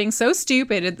classmates for being so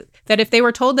stupid that if they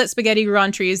were told that spaghetti grew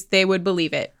on trees, they would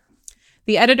believe it.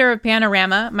 The editor of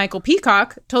Panorama, Michael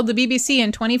Peacock, told the BBC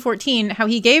in 2014 how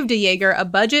he gave de Jager a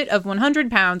budget of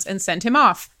 £100 and sent him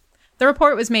off. The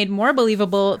report was made more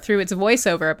believable through its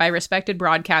voiceover by respected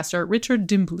broadcaster Richard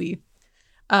Dimbleby.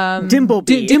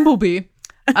 Dimbleby.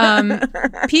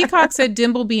 Peacock said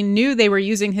Dimbleby knew they were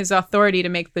using his authority to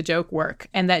make the joke work,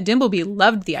 and that Dimbleby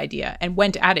loved the idea and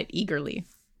went at it eagerly.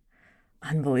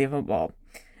 Unbelievable.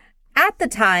 At the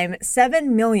time,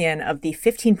 7 million of the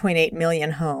 15.8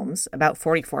 million homes, about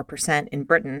 44% in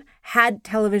Britain, had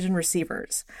television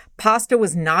receivers. Pasta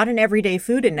was not an everyday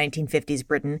food in 1950s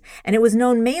Britain, and it was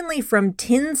known mainly from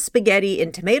tinned spaghetti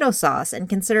in tomato sauce and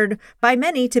considered by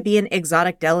many to be an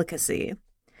exotic delicacy.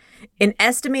 An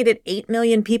estimated 8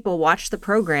 million people watched the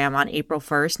program on April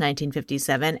 1st,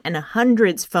 1957, and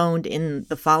hundreds phoned in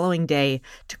the following day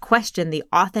to question the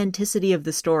authenticity of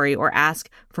the story or ask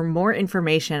for more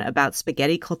information about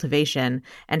spaghetti cultivation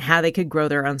and how they could grow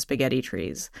their own spaghetti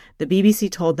trees. The BBC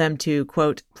told them to,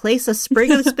 quote, place a sprig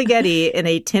of spaghetti in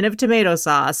a tin of tomato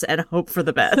sauce and hope for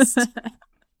the best.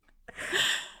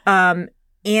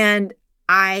 And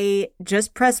I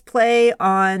just pressed play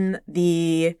on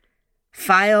the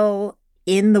file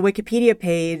in the Wikipedia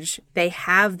page. They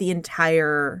have the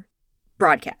entire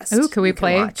broadcast. Ooh, can we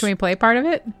play part of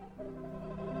it?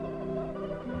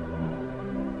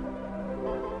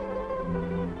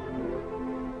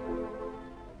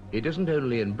 It isn't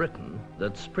only in Britain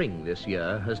that spring this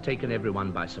year has taken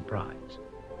everyone by surprise.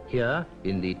 Here,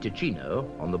 in the Ticino,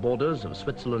 on the borders of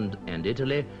Switzerland and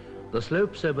Italy, the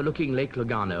slopes overlooking Lake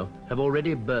Lugano have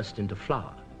already burst into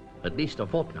flower, at least a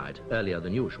fortnight earlier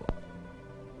than usual.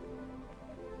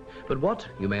 But what,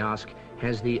 you may ask,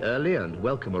 has the early and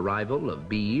welcome arrival of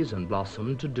bees and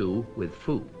blossom to do with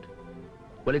food?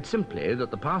 Well, it's simply that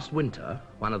the past winter,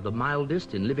 one of the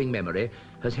mildest in living memory,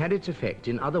 has had its effect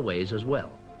in other ways as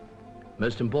well.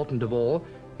 Most important of all,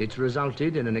 it's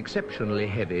resulted in an exceptionally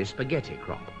heavy spaghetti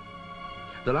crop.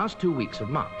 The last 2 weeks of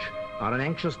March are an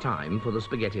anxious time for the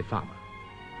spaghetti farmer.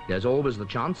 There's always the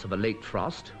chance of a late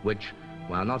frost, which,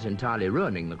 while not entirely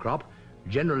ruining the crop,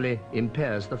 generally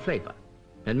impairs the flavor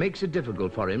and makes it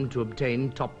difficult for him to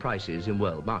obtain top prices in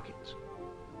world markets.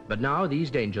 But now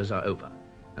these dangers are over,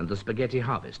 and the spaghetti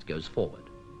harvest goes forward.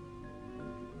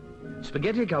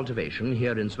 Spaghetti cultivation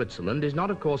here in Switzerland is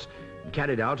not, of course,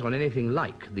 carried out on anything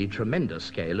like the tremendous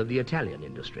scale of the Italian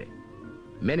industry.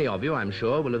 Many of you, I'm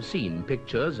sure, will have seen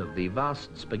pictures of the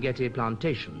vast spaghetti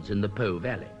plantations in the Po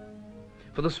Valley.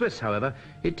 For the Swiss, however,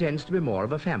 it tends to be more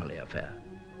of a family affair.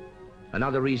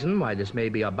 Another reason why this may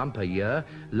be a bumper year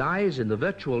lies in the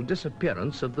virtual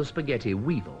disappearance of the spaghetti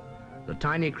weevil, the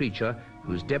tiny creature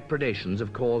whose depredations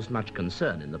have caused much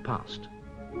concern in the past.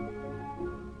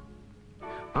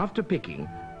 After picking,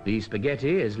 the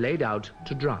spaghetti is laid out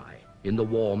to dry in the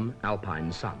warm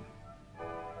alpine sun.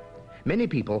 Many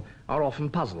people are often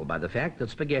puzzled by the fact that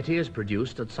spaghetti is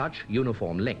produced at such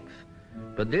uniform length,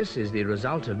 but this is the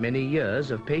result of many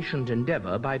years of patient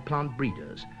endeavor by plant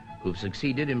breeders who've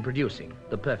succeeded in producing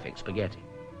the perfect spaghetti.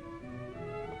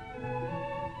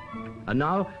 And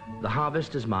now, the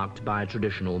harvest is marked by a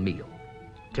traditional meal.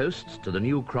 Toasts to the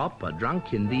new crop are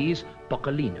drunk in these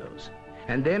poccolinos,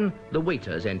 and then the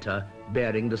waiters enter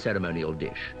bearing the ceremonial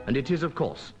dish, and it is, of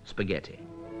course, spaghetti,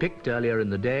 picked earlier in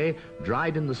the day,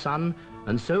 dried in the sun,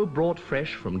 and so brought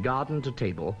fresh from garden to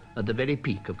table at the very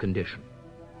peak of condition.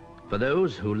 For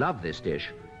those who love this dish,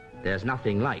 there's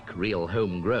nothing like real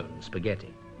homegrown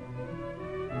spaghetti.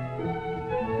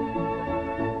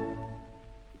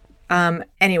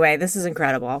 Anyway, this is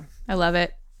incredible. I love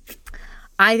it.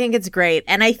 I think it's great.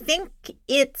 And I think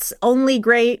it's only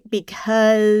great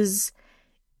because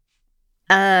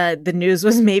the news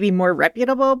was maybe more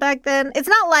reputable back then. It's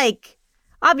not like,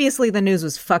 obviously the news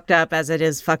was fucked up as it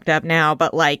is fucked up now,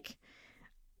 but like,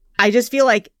 I just feel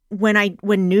like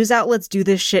when news outlets do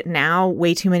this shit now,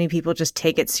 way too many people just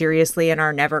take it seriously and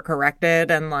are never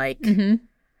corrected. And like,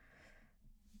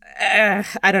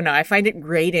 I don't know. I find it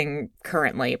grating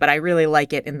currently, but I really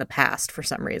like it in the past for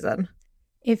some reason.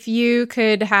 If you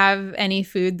could have any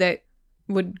food that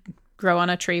would grow on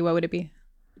a tree, what would it be?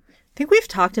 I think we've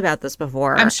talked about this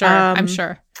before. I'm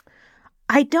sure.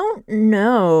 I don't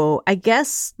know. I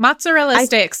guess mozzarella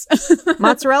sticks.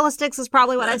 Mozzarella sticks is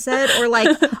probably what I said. Or like,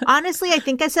 honestly, I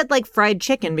think I said like fried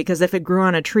chicken, because if it grew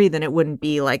on a tree, then it wouldn't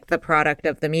be like the product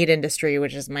of the meat industry,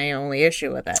 which is my only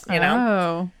issue with it, you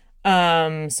know?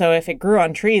 So if it grew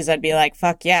on trees, I'd be like,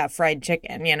 fuck yeah, fried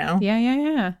chicken, you know?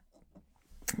 Yeah.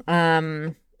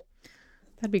 That'd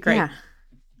be great. Yeah.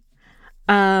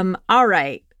 All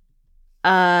right.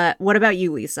 What about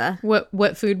you, Lisa?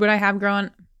 What food would I have growing?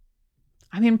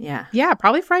 I mean, yeah,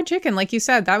 probably fried chicken. Like you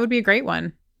said, that would be a great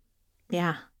one.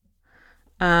 Yeah.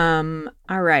 All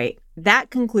right. That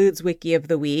concludes Wiki of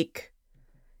the Week.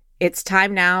 It's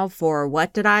time now for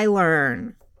What Did I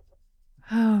Learn?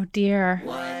 Oh, dear.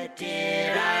 What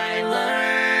did I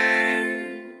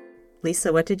learn?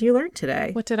 Lisa, what did you learn today?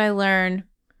 What did I learn?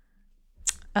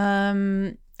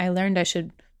 I learned I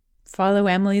should follow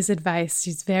Emily's advice.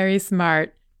 She's very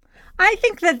smart. I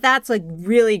think that that's a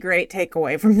really great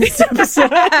takeaway from this episode.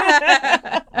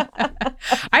 I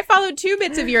followed 2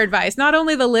 bits of your advice, not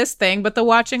only the list thing, but the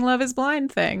watching Love is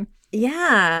Blind thing.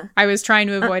 Yeah. I was trying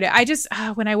to avoid it. I just,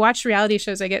 when I watch reality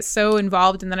shows, I get so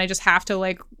involved, and then I just have to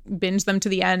like binge them to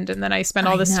the end. And then I spend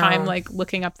all this time like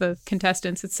looking up the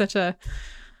contestants. It's such a,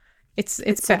 it's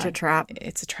such a trap.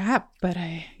 It's a trap, but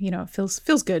it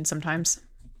feels good sometimes.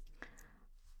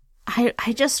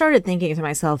 I just started thinking to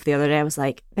myself the other day, I was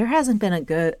like, there hasn't been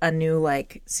a new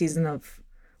like season of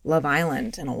Love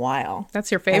Island in a while. That's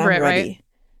your favorite, right?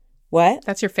 What?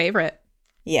 That's your favorite.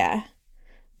 Yeah.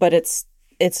 But it's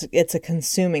a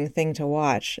consuming thing to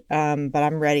watch. But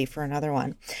I'm ready for another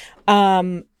one.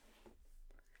 I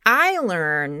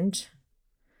learned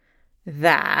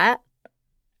that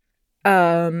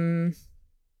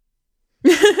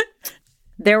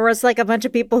there was like a bunch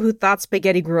of people who thought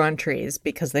spaghetti grew on trees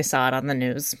because they saw it on the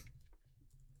news.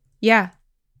 Yeah.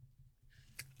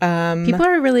 People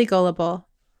are really gullible.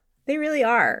 They really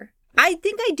are. I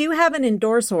think I do have an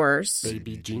indoor source.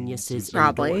 Baby geniuses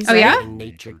probably. Indoors. Oh, yeah? Letting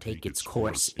nature take its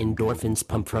course. Endorphins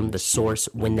pump from the source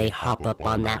when they hop up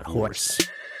on that horse.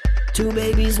 2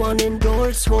 babies, 1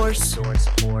 indoors horse.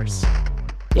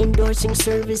 Endorsing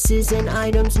services and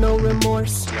items, no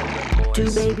remorse.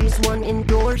 2 babies, 1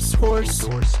 endorse horse.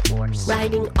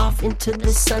 Riding off into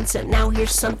the sunset. Now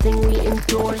here's something we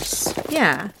endorse.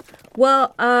 Yeah.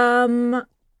 Well, I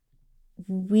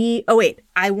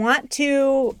want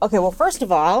to, okay, well, first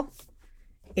of all,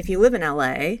 if you live in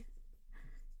LA,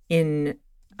 in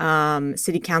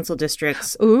City Council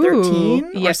Districts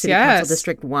 13 or City Council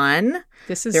District 1,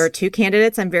 there are 2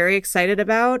 candidates I'm very excited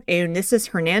about. Eunices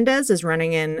Hernandez is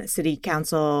running in City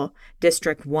Council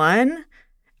District 1.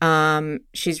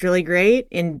 She's really great.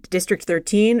 In District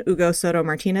 13, Hugo Soto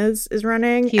Martinez is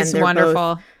running. He's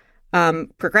wonderful.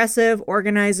 Both, progressive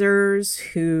organizers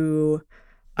who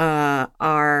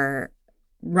are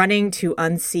running to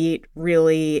unseat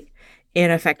really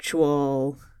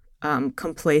ineffectual,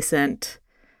 complacent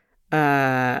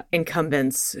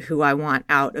incumbents who I want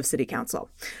out of city council.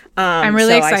 I'm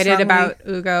really excited about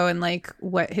Hugo and like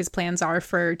what his plans are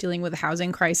for dealing with the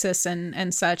housing crisis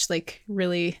and such. Like,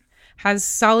 really has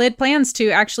solid plans to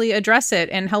actually address it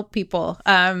and help people.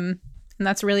 And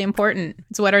that's really important.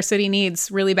 It's what our city needs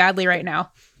really badly right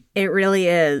now. It really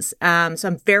is. So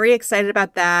I'm very excited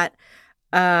about that.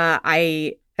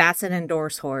 That's an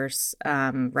endorse horse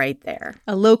right there.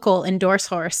 A local endorse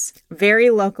horse. Very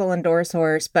local endorse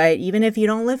horse. But even if you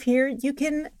don't live here, you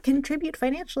can contribute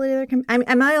financially to their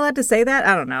am I allowed to say that?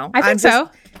 I don't know. I think so.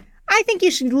 I think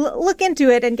you should look into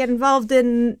it and get involved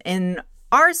in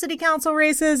our city council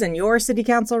races and your city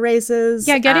council races.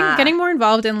 Yeah, getting more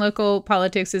involved in local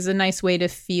politics is a nice way to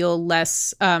feel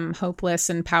less hopeless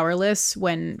and powerless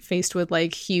when faced with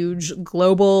like huge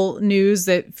global news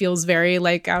that feels very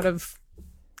like out of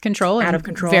control,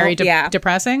 very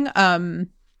depressing.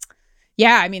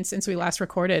 Yeah, I mean, since we last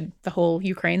recorded, the whole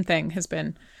Ukraine thing has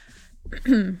been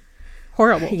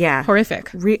horrible. Yeah,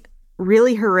 horrific.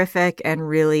 Really horrific and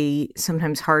really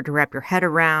sometimes hard to wrap your head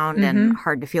around and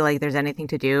hard to feel like there's anything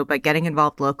to do. But getting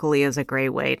involved locally is a great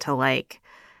way to like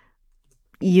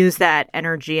use that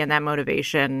energy and that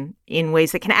motivation in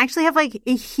ways that can actually have like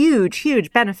a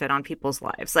huge benefit on people's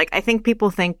lives. Like, I think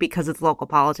people think because it's local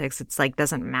politics, it's like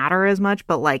doesn't matter as much,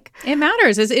 but like it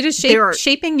matters. It is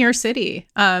shaping your city.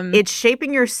 It's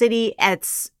shaping your city.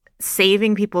 It's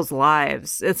saving people's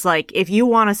lives. It's like, if you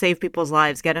want to save people's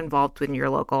lives, get involved in your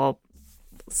local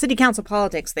city council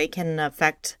politics. They can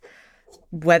affect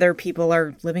whether people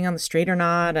are living on the street or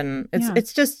not, and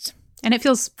it's just, and it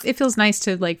feels nice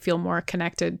to like feel more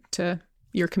connected to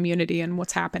your community and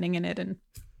what's happening in it, and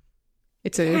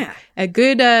it's a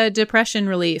good depression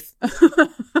relief.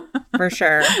 For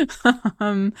sure.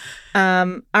 All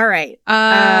right.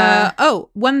 A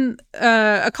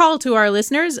call to our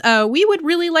listeners. We would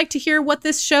really like to hear what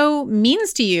this show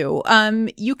means to you.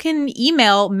 You can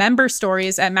email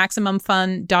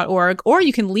memberstories@maximumfun.org, or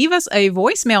you can leave us a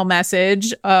voicemail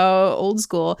message, old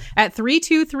school, at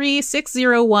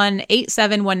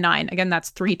 323-601-8719. Again, that's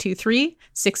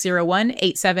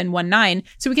 323-601-8719.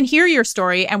 So we can hear your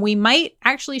story, and we might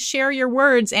actually share your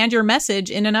words and your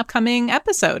message in an upcoming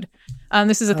episode.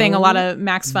 This is a thing a lot of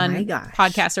Max Fun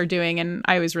podcasts are doing, and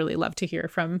I always really love to hear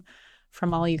from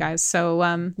all you guys.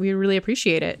 So we really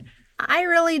appreciate it. I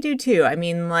really do too. I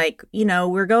mean, like, you know,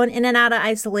 we're going in and out of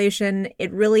isolation.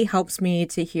 It really helps me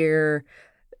to hear,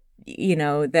 you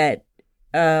know, that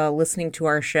listening to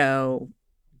our show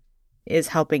is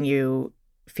helping you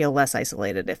feel less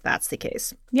isolated, if that's the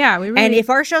case. Yeah, and if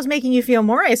our show's making you feel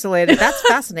more isolated, that's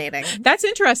fascinating. That's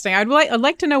interesting. I'd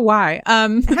like to know why.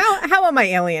 How am I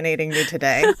alienating you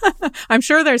today? I'm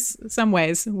sure there's some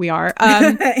ways we are.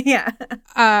 Yeah.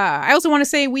 I also want to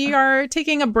say we are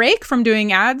taking a break from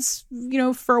doing ads, you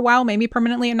know, for a while, maybe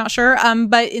permanently. I'm not sure.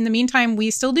 But in the meantime,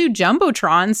 we still do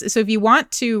Jumbotrons. So if you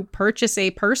want to purchase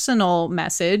a personal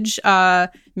message,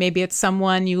 maybe it's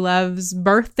someone you love's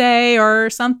birthday or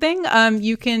something,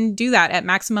 you can do that at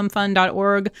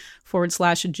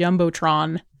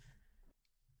MaximumFun.org/Jumbotron.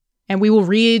 And we will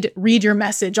read your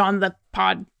message on the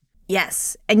pod.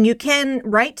 Yes. And you can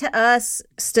write to us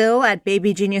still at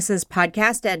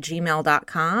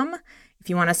babygeniusespodcast@gmail.com. If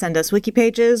you want to send us wiki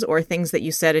pages or things that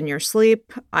you said in your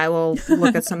sleep, I will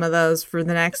look at some of those for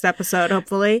the next episode,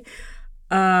 hopefully.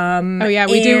 We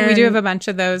do have a bunch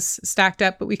of those stacked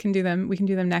up, but we can do them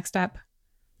next up.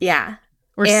 Yeah.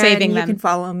 We're saving them. You can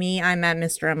follow me. I'm at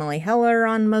Mr. Emily Heller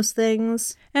on most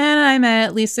things. And I'm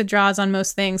at Lisa Draws on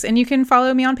most things. And you can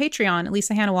follow me on Patreon at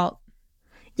Lisa Hannawalt.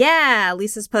 Yeah,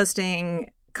 Lisa's posting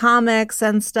comics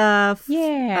and stuff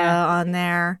on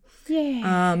there.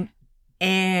 Yeah.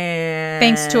 And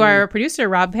thanks to our producer,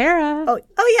 Rob Hera.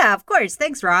 Oh yeah, of course.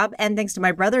 Thanks, Rob. And thanks to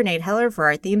my brother, Nate Heller, for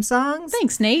our theme songs.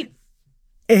 Thanks, Nate.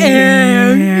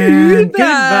 And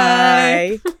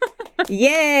goodbye.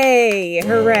 Yay!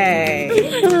 Hooray!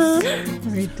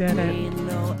 We did We it.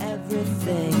 know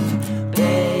everything,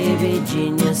 baby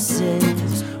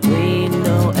geniuses. We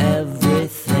know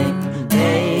everything,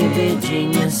 baby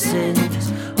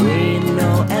geniuses. We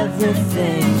know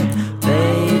everything,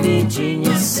 baby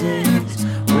geniuses.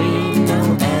 We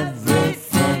know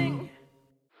everything.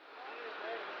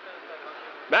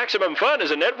 Maximum Fun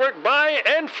is a network by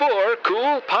and for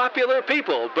cool, popular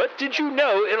people. But did you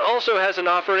know it also has an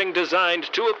offering designed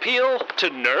to appeal to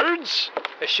nerds?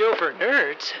 A show for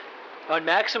nerds? On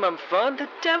Maximum Fun? The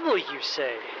devil, you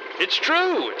say? It's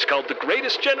true. It's called The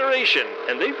Greatest Generation,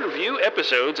 and they review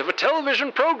episodes of a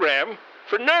television program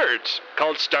for nerds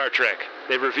called Star Trek.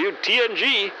 They've reviewed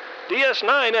TNG,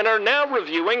 DS9, and are now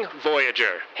reviewing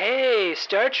Voyager. Hey,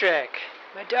 Star Trek.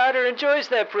 My daughter enjoys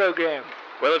that program.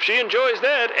 Well, if she enjoys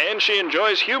that, and she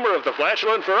enjoys humor of the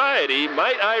flatulent variety,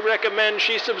 might I recommend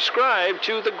she subscribe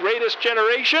to The Greatest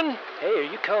Generation? Hey,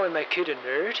 are you calling my kid a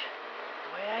nerd?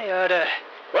 Why, I oughta...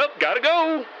 Well, gotta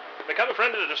go. Become a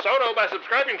friend of DeSoto by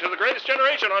subscribing to The Greatest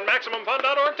Generation on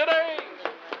MaximumFun.org today.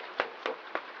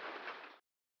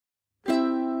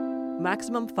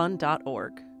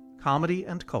 MaximumFun.org. Comedy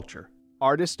and culture.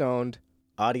 Artist owned.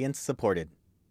 Audience supported.